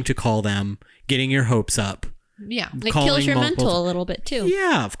trying to call them, getting your hopes up. Yeah. And it Calling kills your multiple- mental a little bit too.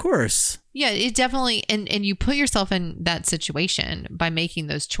 Yeah, of course. Yeah, it definitely, and you put yourself in that situation by making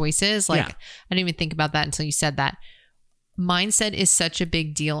those choices. Like, Yeah. I didn't even think about that until you said that. Mindset is such a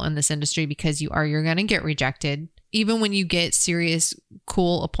big deal in this industry because you're going to get rejected. Even when you get serious,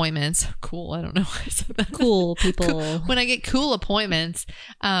 cool appointments. Cool, I don't know why I said that. Cool people. When I get cool appointments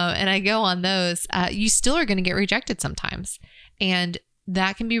and I go on those, you still are going to get rejected sometimes. And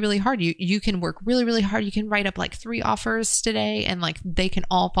that can be really hard. You can work really, really hard. You can write up like 3 offers today and like they can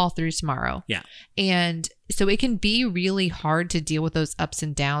all fall through tomorrow. Yeah. And so it can be really hard to deal with those ups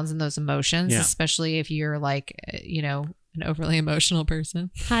and downs and those emotions, Yeah. especially if you're like, an overly emotional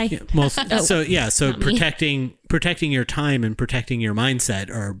person. Hi. Yeah, well, so not me. protecting your time and protecting your mindset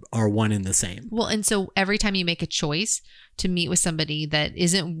are one and the same. Well, and so every time you make a choice to meet with somebody that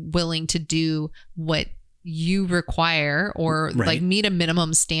isn't willing to do what you require or Right. like meet a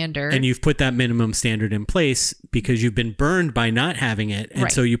minimum standard. And you've put that minimum standard in place because you've been burned by not having it. And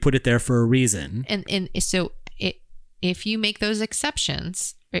Right. so you put it there for a reason. And so if you make those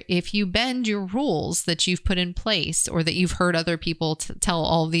exceptions, or if you bend your rules that you've put in place or that you've heard other people tell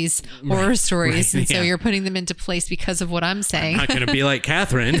all these horror stories, right, and so yeah. you're putting them into place because of what I'm saying. I'm not going to be like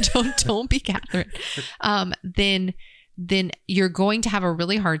Catherine. don't be Catherine. Then you're going to have a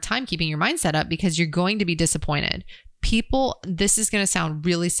really hard time keeping your mindset up because you're going to be disappointed. People, this is going to sound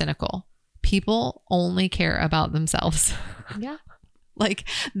really cynical. People only care about themselves. Yeah. Like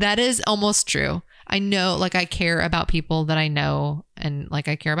that is almost true. I know, like I care about people that I know, and like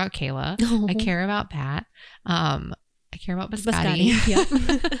I care about Kayla. Oh. I care about Pat. I care about Biscotti.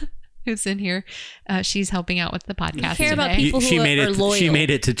 Biscotti. Yep. Who's in here. She's helping out with the podcast care about today. people who are loyal. She made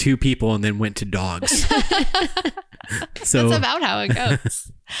it to 2 people and then went to dogs. So That's about how it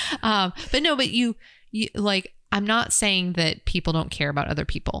goes. But you like, I'm not saying that people don't care about other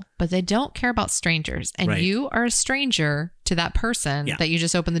people, but they don't care about strangers. And Right. you are a stranger to that person Yeah. that you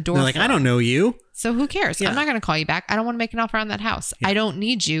just opened the door they're like, for. I don't know you. So who cares? Yeah. I'm not going to call you back. I don't want to make an offer on that house. Yeah. I don't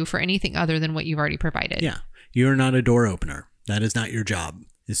need you for anything other than what you've already provided. Yeah. You're not a door opener. That is not your job,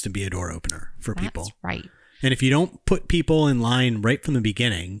 is to be a door opener for people. That's right. And if you don't put people in line right from the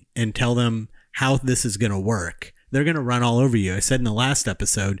beginning and tell them how this is going to work, they're going to run all over you. I said in the last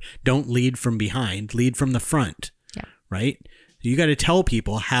episode, don't lead from behind, lead from the front. Yeah. Right? You got to tell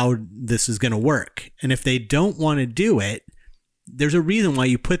people how this is going to work. And if they don't want to do it, there's a reason why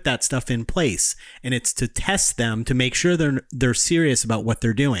you put that stuff in place, and it's to test them to make sure they're serious about what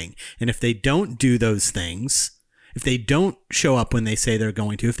they're doing. And if they don't do those things, if they don't show up when they say they're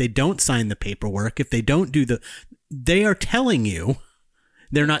going to, if they don't sign the paperwork, if they don't do they are telling you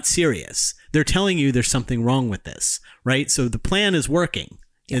they're not serious. They're telling you there's something wrong with this, right? So the plan is working.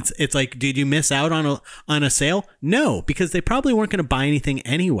 Yeah. It's like, did you miss out on a sale? No, because they probably weren't going to buy anything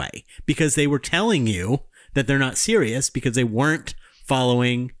anyway, because they were telling you that they're not serious because they weren't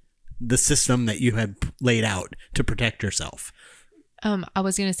following the system that you had laid out to protect yourself. I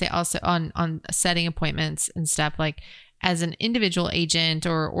was going to say also on setting appointments and stuff, like as an individual agent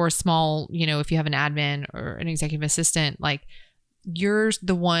or small, if you have an admin or an executive assistant, like you're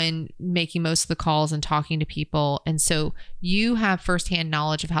the one making most of the calls and talking to people. And so you have firsthand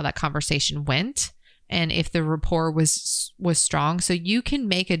knowledge of how that conversation went and if the rapport was strong. So you can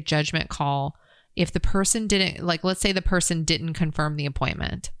make a judgment call if the person didn't, like, let's say the person didn't confirm the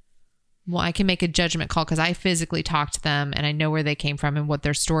appointment. Well, I can make a judgment call because I physically talked to them and I know where they came from and what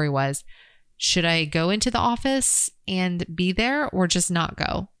their story was. Should I go into the office and be there or just not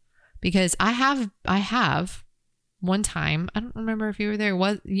go? Because I have one time, I don't remember if you were there.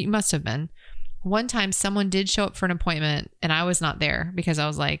 You must have been. One time someone did show up for an appointment and I was not there because I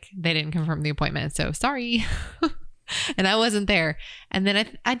was like, they didn't confirm the appointment. So sorry. And I wasn't there. And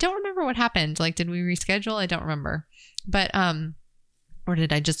then I don't remember what happened. Like, did we reschedule? I don't remember. But, or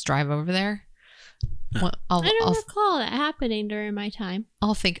did I just drive over there? Well, I don't recall that happening during my time.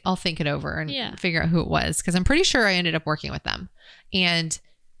 I'll think it over and figure out who it was, because I'm pretty sure I ended up working with them. And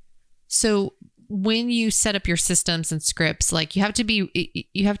so when you set up your systems and scripts, like you have to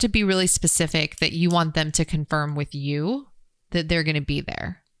be really specific that you want them to confirm with you that they're going to be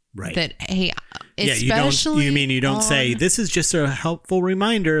there. Right. That, hey, especially you don't say, this is just a helpful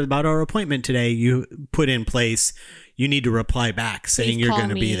reminder about our appointment today. You put in place, you need to reply back saying you're going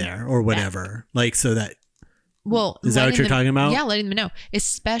to be there or whatever. Yeah. Like, so that, well, is that what you're talking about? Yeah, letting them know.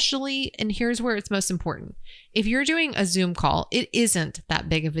 Especially, and here's where it's most important. If you're doing a Zoom call, it isn't that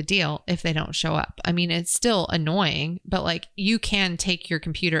big of a deal if they don't show up. I mean, it's still annoying, but like you can take your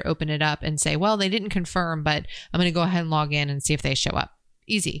computer, open it up and say, well, they didn't confirm, but I'm going to go ahead and log in and see if they show up.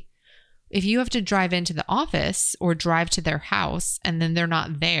 Easy. If you have to drive into the office or drive to their house and then they're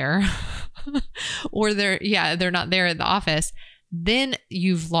not there or they're not there at the office, then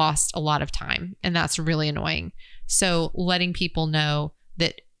you've lost a lot of time and that's really annoying. So letting people know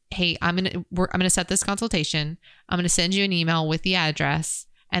that, hey, I'm going to set this consultation. I'm going to send you an email with the address.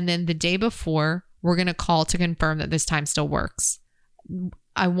 And then the day before, we're going to call to confirm that this time still works.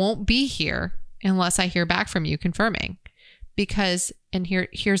 I won't be here unless I hear back from you confirming. Because, and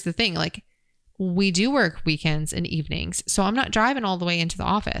here's the thing, like we do work weekends and evenings. So I'm not driving all the way into the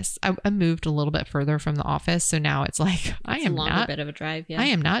office. I moved a little bit further from the office. So now it's like, I am not bit of a drive. Yeah. I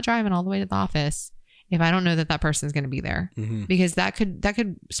am not driving all the way to the office if I don't know that person's going to be there, because that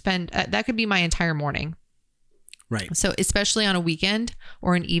could be my entire morning. Right. So especially on a weekend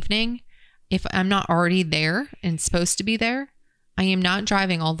or an evening, if I'm not already there and supposed to be there, I am not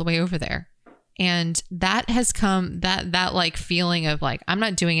driving all the way over there. And that has come, that like feeling of like, I'm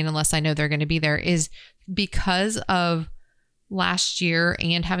not doing it unless I know they're going to be there, is because of last year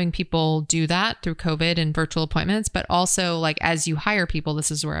and having people do that through COVID and virtual appointments. But also, like, as you hire people,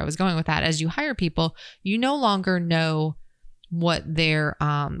 this is where I was going with that. As you hire people, you no longer know what their,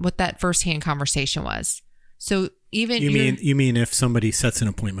 what that firsthand conversation was. So even you mean if somebody sets an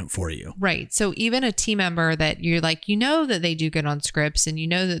appointment for you, right? So even a team member that you're like, you know that they do good on scripts, and you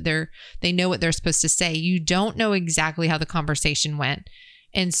know that they know what they're supposed to say. You don't know exactly how the conversation went,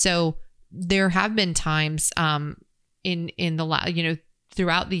 and so there have been times in the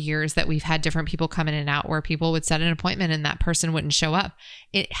throughout the years that we've had different people come in and out where people would set an appointment and that person wouldn't show up.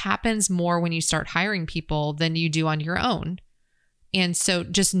 It happens more when you start hiring people than you do on your own. And so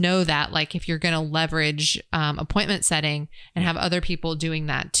just know that, like, if you're going to leverage appointment setting and have other people doing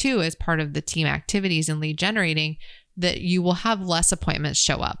that too as part of the team activities and lead generating, that you will have less appointments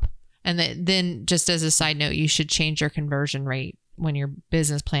show up. And that then, just as a side note, you should change your conversion rate when you're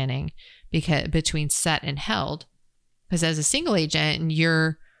business planning, because between set and held, because as a single agent and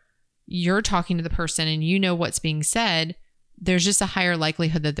you're talking to the person and you know what's being said, there's just a higher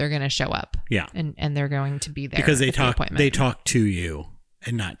likelihood that they're going to show up. Yeah. And they're going to be there because they talk to you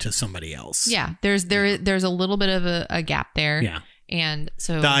and not to somebody else. Yeah. There's a little bit of a gap there. Yeah. And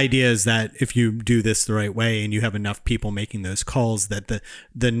so the idea is that if you do this the right way and you have enough people making those calls, that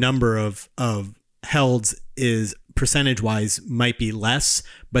the number of helds is percentage wise might be less,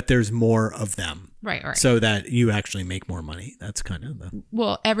 but there's more of them. Right. So that you actually make more money. That's kind of the...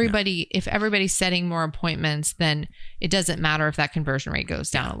 Well, if everybody's setting more appointments, then it doesn't matter if that conversion rate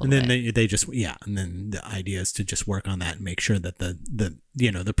goes down a little bit. And then they just, and then the idea is to just work on that and make sure that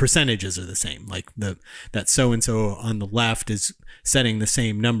the percentages are the same. Like that so-and-so on the left is setting the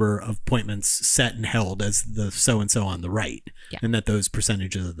same number of appointments set and held as the so-and-so on the right. Yeah. And that those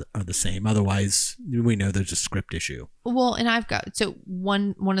percentages are the same. Otherwise, we know there's a script issue. Well, and I've got, so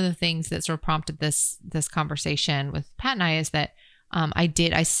one of the things that sort of prompted this conversation with Pat and I is that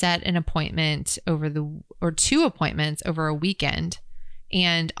I set an appointment two appointments over a weekend,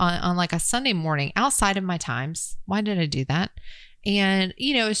 and on like a Sunday morning outside of my times. Why did I do that? And,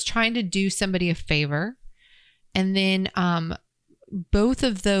 I was trying to do somebody a favor. And then both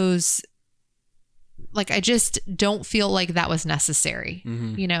of those, like, I just don't feel like that was necessary,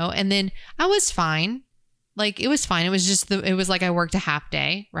 and then I was fine. Like, it was fine. It was just it was like I worked a half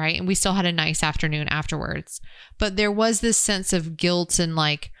day, right? And we still had a nice afternoon afterwards. But there was this sense of guilt and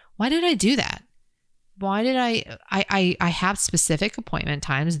like, why did I do that? Why did I have specific appointment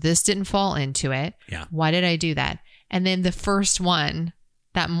times. This didn't fall into it. Yeah. Why did I do that? And then the first one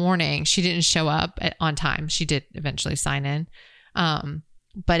that morning, she didn't show up on time. She did eventually sign in.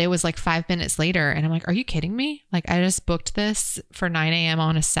 But it was like 5 minutes later, and I'm like, are you kidding me? Like, I just booked this for 9 a.m.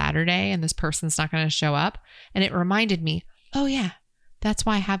 on a Saturday, and this person's not going to show up. And it reminded me, oh yeah, that's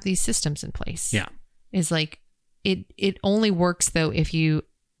why I have these systems in place. Yeah. Is like, it only works though if you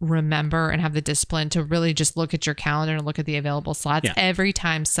remember and have the discipline to really just look at your calendar and look at the available slots every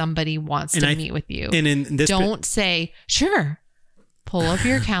time somebody wants to meet with you. And in this, don't say, sure, pull up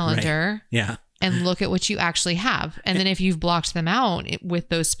your calendar. Right. Yeah. And look at what you actually have. And then if you've blocked them out with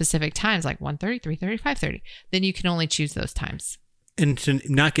those specific times, like 1:30, 3:30, 5:30, then you can only choose those times. And to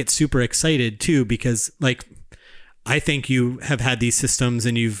not get super excited too, because like, I think you have had these systems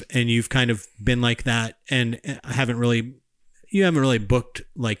and you've kind of been like that, and you haven't really booked,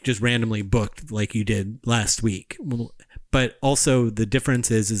 like just randomly booked like you did last week. But also the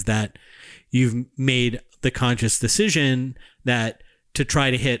difference is that you've made the conscious decision that to try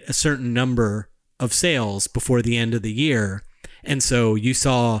to hit a certain number of sales before the end of the year. And so you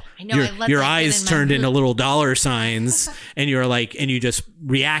saw your eyes turned into little dollar signs and you're like, and you just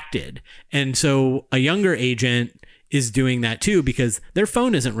reacted. And so a younger agent is doing that too, because their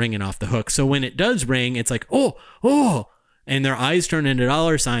phone isn't ringing off the hook. So when it does ring, it's like, oh, and their eyes turn into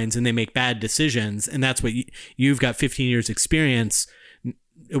dollar signs and they make bad decisions. And that's what you've got 15 years experience.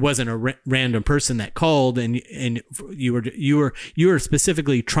 It wasn't a random person that called, and you were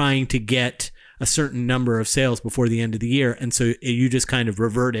specifically trying to get a certain number of sales before the end of the year. And so you just kind of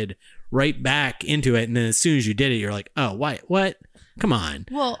reverted right back into it. And then as soon as you did it, you're like, oh, why? What? Come on.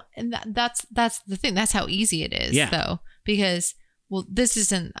 Well, and that's the thing. That's how easy it is, though, because, well, this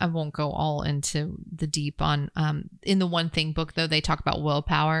isn't, I won't go all into the deep on, in the One Thing book, though, they talk about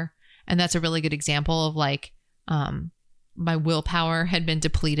willpower. And that's a really good example of like, my willpower had been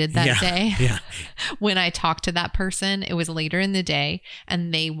depleted that day. Yeah. When I talked to that person, it was later in the day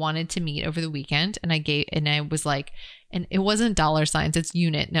and they wanted to meet over the weekend. And I was like, and it wasn't dollar signs, it's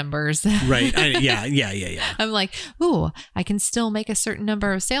unit numbers. Right. Yeah. I'm like, ooh, I can still make a certain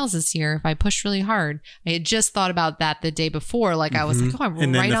number of sales this year if I push really hard. I had just thought about that the day before. Like I was like, oh,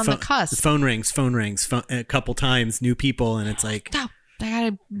 I'm right on the cusp. The phone rings a couple times, new people. And it's like, stop. I got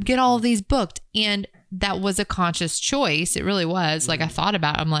to get all of these booked. And that was a conscious choice. It really was. Like I thought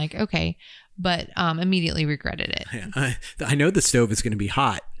about it. I'm like, okay, but immediately regretted it. Yeah, I know the stove is going to be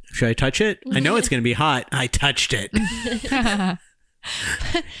hot. Should I touch it? I know it's going to be hot. I touched it.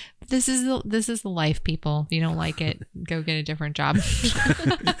 This is the life, people. If you don't like it, go get a different job.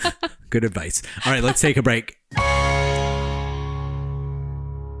 Good advice. All right, let's take a break.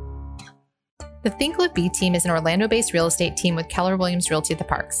 The Think Live Be team is an Orlando-based real estate team with Keller Williams Realty at the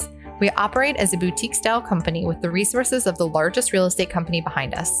Parks. We operate as a boutique-style company with the resources of the largest real estate company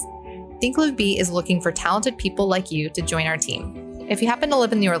behind us. Think Live Be is looking for talented people like you to join our team. If you happen to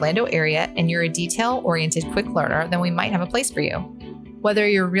live in the Orlando area and you're a detail-oriented quick learner, then we might have a place for you. Whether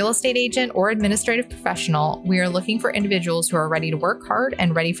you're a real estate agent or administrative professional, we are looking for individuals who are ready to work hard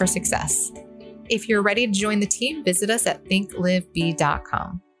and ready for success. If you're ready to join the team, visit us at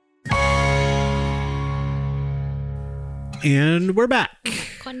thinklivebe.com. And we're back.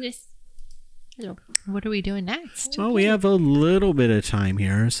 Hello. What are we doing next? Well, we have a little bit of time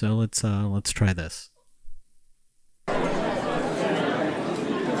here, so let's try this.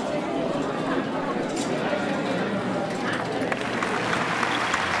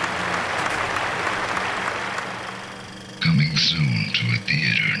 Coming soon to a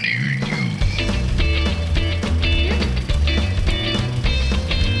theater near you.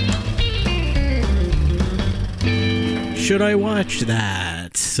 Should I watch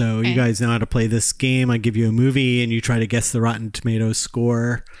that? So you guys know how to play this game. I give you a movie and you try to guess the Rotten Tomatoes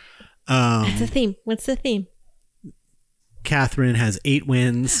score. That's the theme. What's the theme? Catherine has 8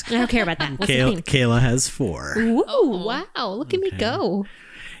 wins. I don't care about that. What's the theme? Kayla has 4. Ooh, wow. Look at me go.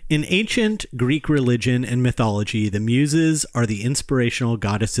 In ancient Greek religion and mythology, the Muses are the inspirational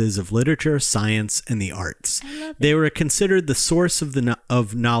goddesses of literature, science, and the arts. They were considered the source of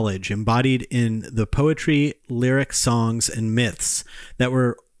knowledge embodied in the poetry, lyric songs, and myths that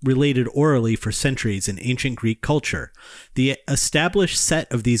were related orally for centuries in ancient Greek culture. The established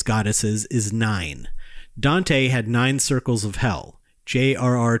set of these goddesses is 9. Dante had 9 circles of hell.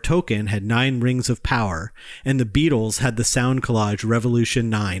 J.R.R. Tolkien had 9 rings of power, and the Beatles had the sound collage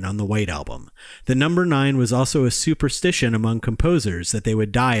Revolution 9 on the White Album. The number 9 was also a superstition among composers that they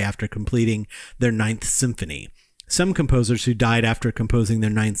would die after completing their 9th symphony. Some composers who died after composing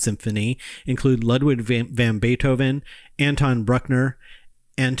their 9th symphony include Ludwig van Beethoven, Anton Bruckner,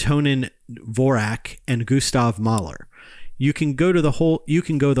 Antonin Dvorak, and Gustav Mahler. You can go the whole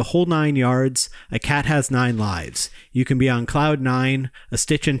 9 yards. A cat has 9 lives. You can be on cloud 9. A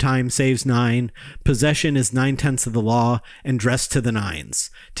stitch in time saves 9. Possession is 9/10 of the law, and dress to the 9s.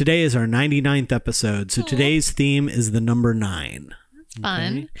 Today is our 99th episode, so today's theme is the number 9.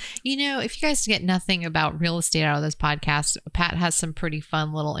 Fun. Okay. You know, if you guys get nothing about real estate out of this podcast, Pat has some pretty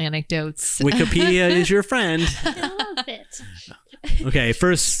fun little anecdotes. Wikipedia is your friend. I love it. Okay,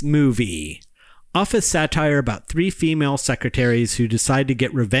 first movie. Office satire about 3 female secretaries who decide to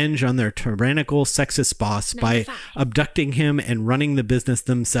get revenge on their tyrannical sexist boss by abducting him and running the business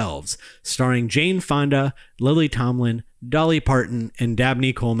themselves. Starring Jane Fonda, Lily Tomlin, Dolly Parton, and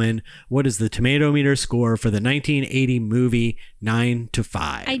Dabney Coleman. What is the tomato meter score for the 1980 movie 9 to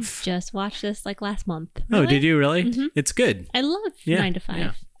 5? I just watched this like last month. Oh, did you really? Mm-hmm. It's good. I love 9 to 5.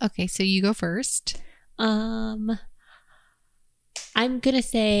 Yeah. Okay, so you go first. I'm going to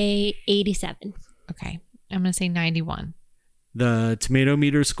say 87. Okay, I'm going to say 91. The tomato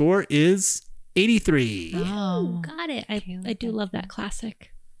meter score is 83. Oh, Got it. I do love that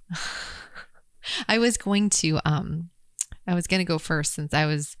classic. I was going to go first since I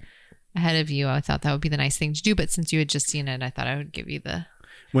was ahead of you. I thought that would be the nice thing to do, but since you had just seen it, I thought I would give you the...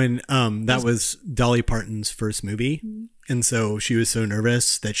 When that was Dolly Parton's first movie, and so she was so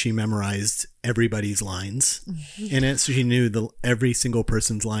nervous that she memorized everybody's lines in it, so she knew every single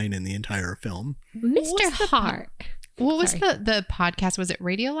person's line in the entire film. Mr. Hart. What was the podcast? Was it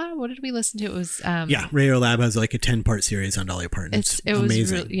Radiolab? What did we listen to? It was Radiolab has like a 10-part series on Dolly Parton. It was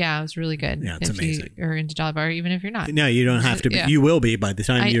amazing. It was really good. Yeah, it's amazing. You are into Dolly Parton, even if you're not. No, you don't have to be. Yeah. You will be by the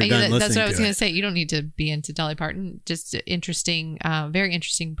time you're done listening to it. That's what I was going to say. You don't need to be into Dolly Parton. Just interesting, very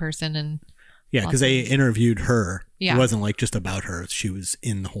interesting person. And yeah, because they interviewed her. Yeah. It wasn't like just about her. She was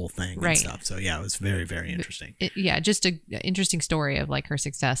in the whole thing and stuff. So yeah, it was very, very interesting. Just an interesting story of like her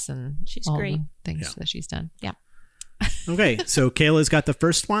success and she's all great. the things that she's done. Yeah. Okay, so Kayla's got the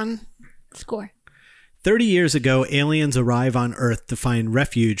first one. Score. 30 years ago, aliens arrive on Earth to find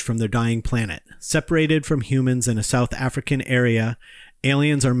refuge from their dying planet. Separated from humans in a South African area,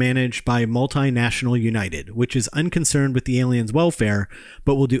 aliens are managed by Multinational United, which is unconcerned with the aliens' welfare,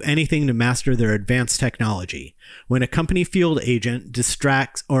 but will do anything to master their advanced technology. When a company field agent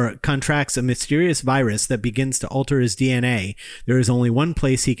contracts a mysterious virus that begins to alter his DNA, there is only one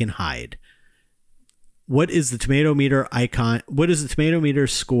place he can hide. What is the tomato meter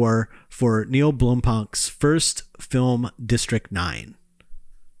score for Neil Blomkamp's first film, District 9?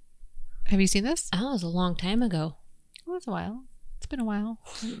 Have you seen this? Oh, it was a long time ago. It was a while. It's been a while.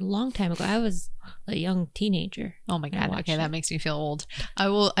 A long time ago. I was a young teenager. Oh my I God. watched Okay, that it. makes me feel old. I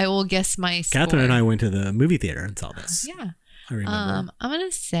will guess my score. Catherine and I went to the movie theater and saw this. Yeah. I remember. I'm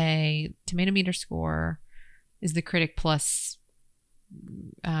gonna say tomato meter score is the critic plus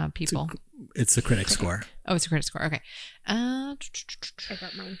people. It's the critic score. Oh, it's a critic score. Okay. I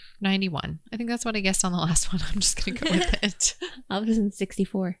got mine. 91. I think that's what I guessed on the last one. I'm just gonna go with it. I was in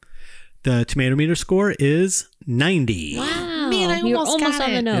 64. The tomato meter score is 90. Wow. Man, I You're almost got on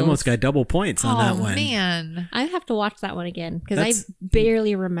it. the nose. You almost got double points on that one. Man. I have to watch that one again because I That's-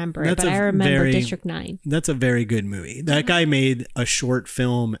 barely remember it, that's but a I remember very- District 9. That's a very good movie. That guy made a short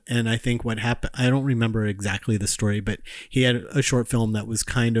film, and I think what happened, I don't remember exactly the story, but he had a short film that was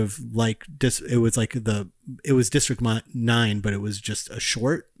kind of like it was District 9, but it was just a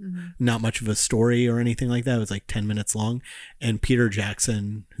short, not much of a story or anything like that. It was like 10 minutes long, and Peter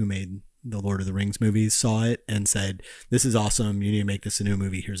Jackson, who made the Lord of the Rings movies, saw it and said, "This is awesome. You need to make this a new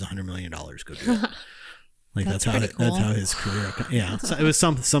movie. Here's $100 million. Go do it." Like That's that's pretty cool. how his career. Yeah, so it was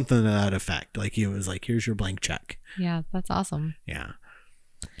something to that effect. Like he was like, "Here's your blank check." Yeah, that's awesome. Yeah.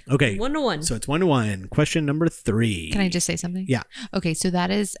 Okay. 1-1. So it's 1-1. Question number 3. Can I just say something? Yeah. Okay, so that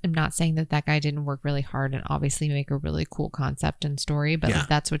is, I'm not saying that guy didn't work really hard and obviously make a really cool concept and story, but Yeah. like,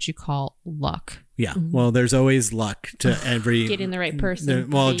 that's what you call luck. Yeah. Well, there's always luck to every Getting the right person.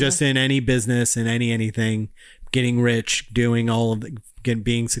 Well, Yeah. just in any business, in anything, getting rich, doing all of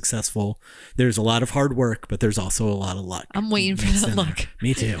being successful. There's a lot of hard work, but there's also a lot of luck. I'm waiting for mixed that in there. luck.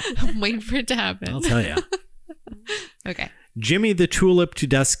 Me too. I'm waiting for it to happen. I'll tell you. Okay. Jimmy the Tulip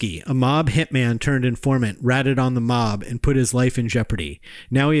Tudesky, a mob hitman turned informant, ratted on the mob and put his life in jeopardy.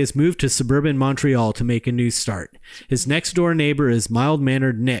 Now he has moved to suburban Montreal to make a new start. His next door neighbor is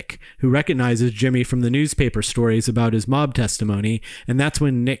mild-mannered Nick, who recognizes Jimmy from the newspaper stories about his mob testimony, and that's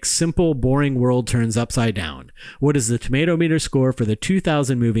when Nick's simple, boring world turns upside down. What is the tomato meter score for the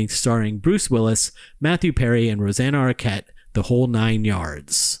 2000 movie starring Bruce Willis, Matthew Perry, and Rosanna Arquette, The Whole 9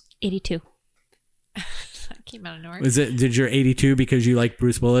 Yards? 82. That came out of nowhere. Did your 82 because you like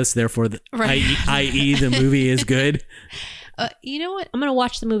Bruce Willis, therefore, Right. i.e. the movie is good? You know what? I'm going to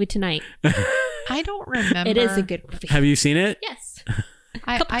watch the movie tonight. I don't remember. It is a good movie. Have you seen it? Yes.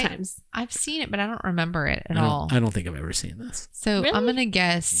 A couple times. I've seen it, but I don't remember it at all. I don't think I've ever seen this. So Really? I'm gonna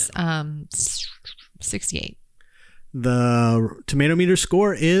guess 68. The tomato meter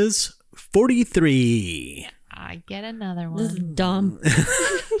score is 43. I get another This is one. dumb.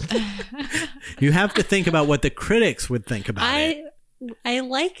 You have to think about what the critics would think about it. I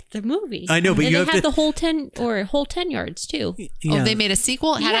liked the movie. I know, but and you they have had to- the whole 10 yards too. Yeah. Oh, they made a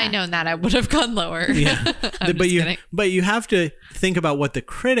sequel. Had I Yeah. known that, I would have gone lower. Yeah. I'm but just you kidding. but you have to think about what the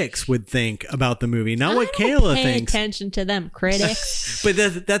critics would think about the movie, not what I don't Kayla pay thinks. attention to them critics. But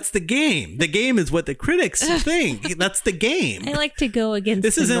that's the game. The game is what the critics think. That's the game. I like to go against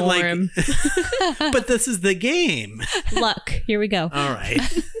This the isn't norm. like but this is the game. Luck. Here we go. All right.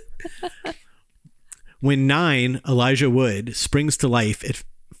 When 9, Elijah Wood, springs to life, it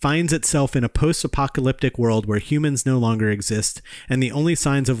finds itself in a post-apocalyptic world where humans no longer exist, and the only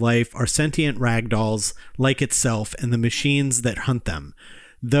signs of life are sentient ragdolls like itself and the machines that hunt them.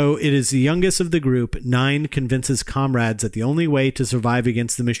 Though it is the youngest of the group, 9 convinces comrades that the only way to survive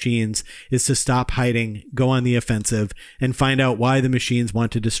against the machines is to stop hiding, go on the offensive, and find out why the machines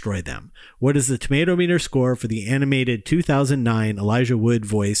want to destroy them. What is the tomato meter score for the animated 2009 Elijah Wood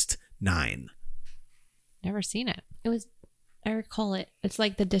voiced 9? Never seen it. I recall it. It's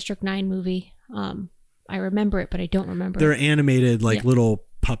like the District 9 movie. I remember it, but I don't remember. They're it. animated like Yeah. little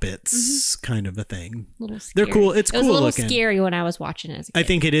puppets kind of a thing. A little They're scary. cool. It's It was cool a little looking. scary when I was watching it as a kid. I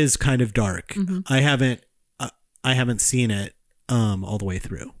think it is kind of dark. Mhm. I haven't seen it all the way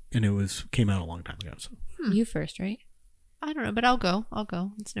through, and it came out a long time ago. So You first, right? I don't know, but I'll go.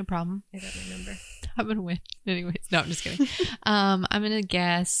 It's no problem. I don't remember. I'm gonna win. Anyways, no, I'm just kidding. I'm gonna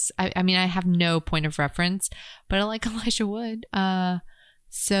guess. I mean, I have no point of reference, but I like Elijah Wood.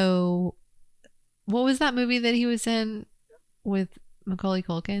 So what was that movie that he was in with Macaulay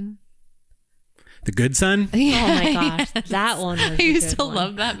Culkin? The Good Son? Yeah, Oh my gosh, that one was I a used good to one.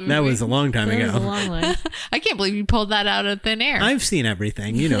 love that movie. That was a long time That was a ago. long one. I can't believe you pulled that out of thin air. I've seen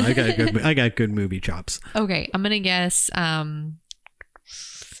everything. I got good movie chops. Okay, I'm gonna guess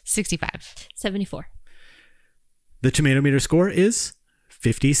 65. 74. The tomato meter score is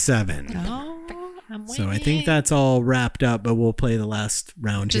 57. Oh, I'm So I winning. think that's all wrapped up, but we'll play the last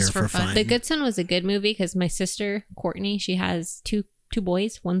round Just here for for fun. fun. The Good Son was a good movie because my sister Courtney, she has two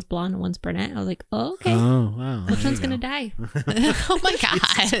boys. One's blonde and one's brunette. I was like, oh, okay. Oh, wow. Which There one's you gonna go. die? Oh my god!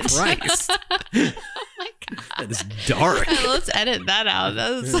 Christ. Oh my god! That is dark. Let's edit that out. That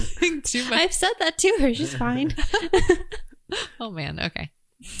was like too much. I've said that to her. She's fine. Oh man. Okay.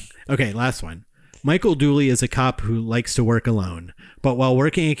 Okay, last one. Michael Dooley is a cop who likes to work alone, but while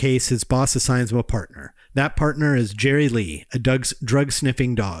working a case, his boss assigns him a partner. That partner is Jerry Lee, a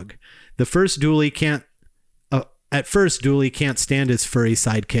drug-sniffing dog. At first, Dooley can't stand his furry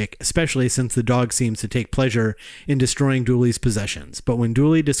sidekick, especially since the dog seems to take pleasure in destroying Dooley's possessions. But when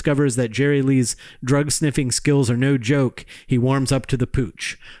Dooley discovers that Jerry Lee's drug-sniffing skills are no joke, he warms up to the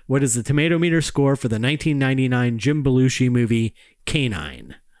pooch. What is the tomato meter score for the 1999 Jim Belushi movie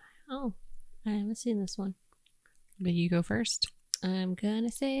Canine? Oh, I haven't seen this one. But you go first. I'm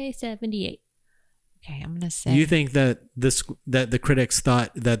gonna say 78. Okay, I'm gonna say. You think that the critics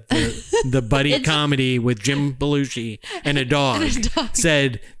thought that the buddy comedy with Jim Belushi and a dog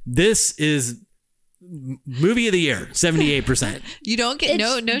said this is movie of the year, 78%. You don't get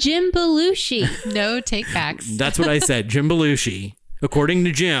no Jim Belushi. no take backs. That's what I said. Jim Belushi, according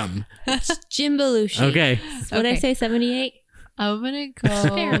to Jim. Jim Belushi. Okay. Would I Okay. say 78? I'm gonna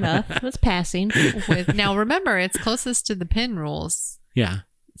go Fair enough. That's passing. with. Now remember, it's closest to the pin rules, Yeah.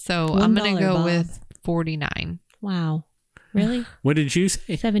 so I'm gonna $1, go Bob. with 49. Wow. Really? What did you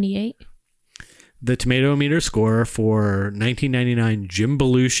say? 78? The tomato meter score for 1999 Jim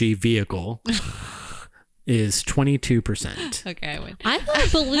Belushi vehicle is 22%. Okay, I win. I thought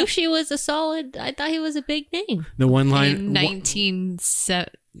Belushi was a solid. I thought he was a big name. The one line. In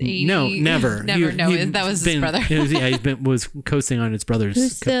 1970. No, never. Never. No, He's that was his been- brother. he was coasting on his brother's.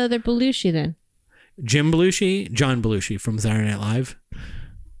 Who's the other Belushi then? Jim Belushi, John Belushi from Saturday Night Live.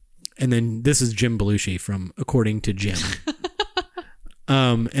 And then this is Jim Belushi from According to Jim.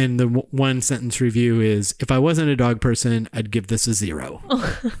 And the one sentence review is, if I wasn't a dog person, I'd give this a 0.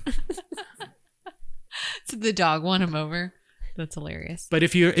 So the dog won him over. That's hilarious. But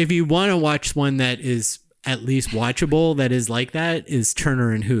if you want to watch one that is at least watchable, that is like that, is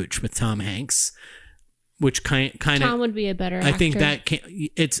Turner and Hooch with Tom Hanks, which kind Tom of. would be a better I actor. think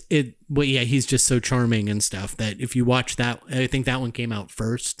that Well, yeah, he's just so charming and stuff that if you watch that, I think that one came out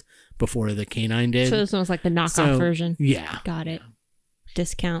first before the Canine did. So this one's like the knockoff So, version. Yeah. Got it.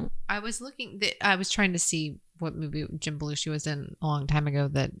 Discount. I was I was trying to see what movie Jim Belushi was in a long time ago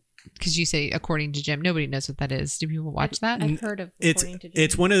because you say According to Jim. Nobody knows what that is. Do people watch that? I've heard of. It's According to Jim.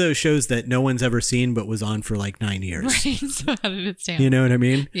 it's one of those shows that no one's ever seen but was on for like 9 years. Right. So how did it stand? You know what I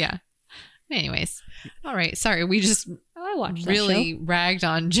mean? Yeah. Anyways. All right. Sorry. We just Oh, I watched that really show. ragged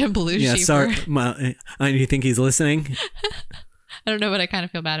on Jim Belushi. Yeah, sorry. For, You think he's listening? I don't know, but I kind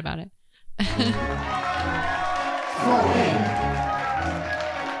of feel bad about it.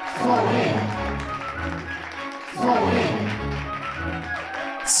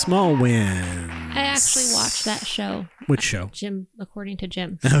 Small win. I actually watched that show. Which show? Jim, According to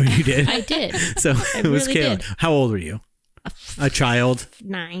Jim. Oh, you did? I did. So it was really Kayla. did. How old were you? A child?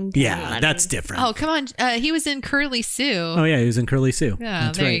 9. 10, Yeah, 11. that's different. Oh, come on. He was in Curly Sue. Oh, yeah, he was in Curly Sue. Yeah,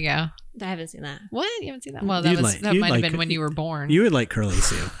 That's there right. you go. I haven't seen that. What? You haven't seen that? Well, that You'd was like- that you'd might have like- been when you were born. You would like Curly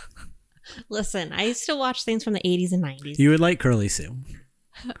Sue. Listen, I used to watch things from the 80s and 90s. You would like Curly Sue.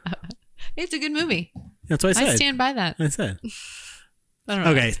 It's a good movie. That's what I I said. stand by that. I said. I don't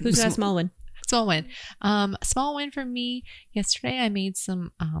know. Okay. Who's got a small one? Small win. Small win for me. Yesterday I made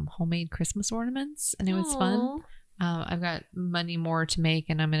some homemade Christmas ornaments and it was fun. I've got money more to make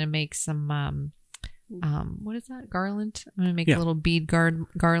and I'm gonna make some what is that? Garland? I'm gonna make a little bead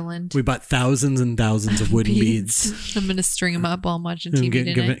garland. We bought thousands and thousands of wooden beads. I'm gonna string them up while I'm watching And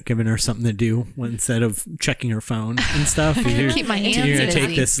TV tonight. giving her something to do instead of checking her phone and stuff. Keep my hands You're gonna busy.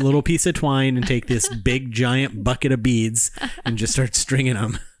 take this little piece of twine and take this big giant bucket of beads and just start stringing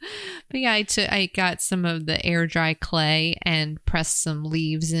them. But yeah, I got some of the air dry clay and pressed some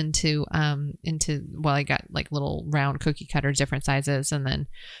leaves into I got like little round cookie cutters, different sizes, and then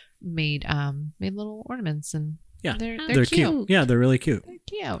made little ornaments and Yeah, they're cute. Yeah, they're really cute. They're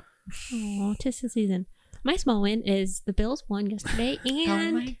cute. Oh, 'tis the season. My small win is the Bills won yesterday, Oh my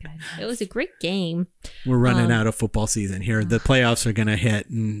and goodness. it was a great game. We're running out of football season here. The playoffs are going to hit,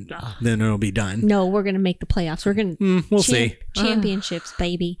 and then it'll be done. No, we're gonna make the playoffs. We're gonna We'll see. championships,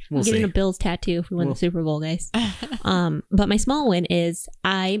 baby. We'll I'm getting see. a Bills tattoo if we win the Super Bowl, guys. But my small win is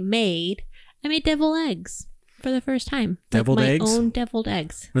I made deviled eggs for the first time. Deviled my eggs? own deviled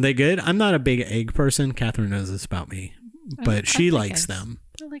eggs. Are they good? I'm not a big egg person. Catherine knows this about me, but she I like likes eggs. them.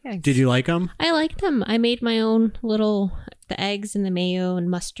 I like eggs. Did you like them? I like them. I made my own the eggs and the mayo and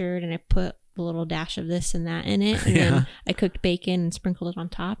mustard, and I put a little dash of this and that in it. And then I cooked bacon and sprinkled it on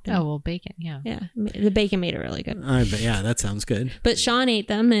top. And, Oh, well, bacon. Yeah. yeah. The bacon made it really good. Yeah, that sounds good. But Sean ate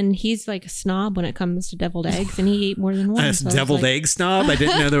them, and he's like a snob when it comes to deviled eggs, and he ate more than one. A so I was deviled like- egg snob? I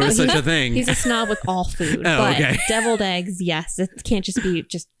didn't know there was such a thing. He's a snob with all food. Oh, but okay. deviled eggs, yes. It can't just be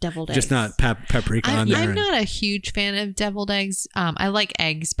just deviled eggs. Just not paprika on there. I'm not a huge fan of deviled eggs. I like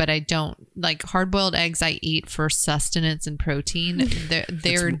eggs, but I don't like hard-boiled eggs. I eat for sustenance and protein.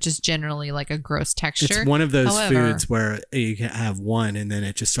 They're just generally like a gross texture. It's one of those However- foods where you can have one and then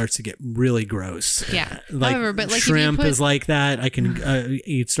it just starts to get really gross. Yeah. Like, However, but like if you shrimp put- is like that. I can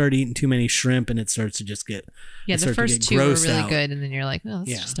you start eating too many shrimp and it starts to just get Yeah, it the starts to first get two are grossed really out. good, and then you're like, oh, that's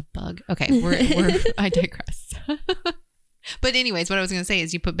Yeah. just a bug. Okay, I digress. But anyways, what I was going to say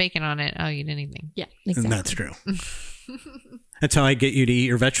is you put bacon on it. Oh, you didn't eat anything. Yeah, And exactly. that's true. That's how I get you to eat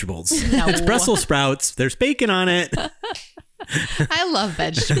your vegetables. No. It's Brussels sprouts. There's bacon on it. I love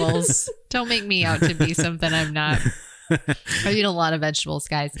vegetables. Don't make me out to be something I'm not. I eat a lot of vegetables,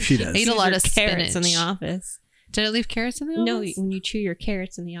 guys. She does. I eat a lot of carrots spinach. in the office. Did I leave carrots in the No, office? when you chew your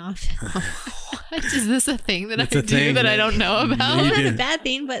carrots in the office. What? Is this a thing that It's I a do thing that I that- don't know You about? It's not do. a bad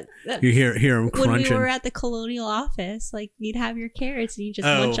thing, but You hear them when crunching. we were at the colonial office, like you'd have your carrots and you just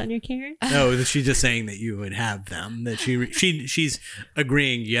Oh. munch on your carrots. No, she's just saying that you would have them. That she's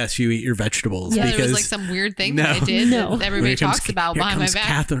agreeing. Yes, you eat your vegetables Yeah, because there was like some weird thing No. that I did No. that everybody here comes- talks about here behind my comes back.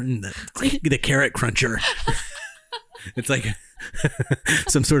 Catherine, the carrot cruncher. It's like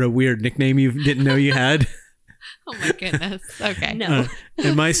some sort of weird nickname you didn't know you had. Oh my goodness. Okay. No.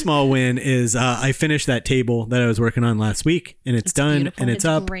 And my small win is I finished that table that I was working on last week, and it's done, beautiful. and it's It's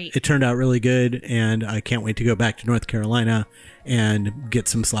up. great. It turned out really good, and I can't wait to go back to North Carolina and get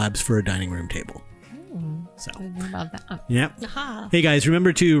some slabs for a dining room table. So, I didn't know about that. yep. Aha. Hey guys,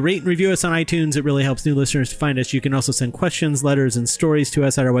 remember to rate and review us on iTunes. It really helps new listeners to find us. You can also send questions, letters, and stories to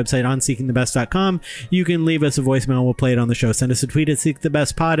us at our website on seekingthebest.com. You can leave us a voicemail. We'll play it on the show. Send us a tweet at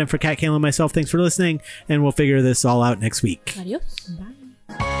seekthebestpod. And for Kat, Kayla, and myself, thanks for listening, and we'll figure this all out next week. Adios.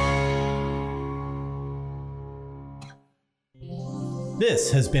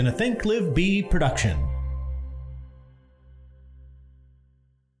 This has been a Think Live Be production.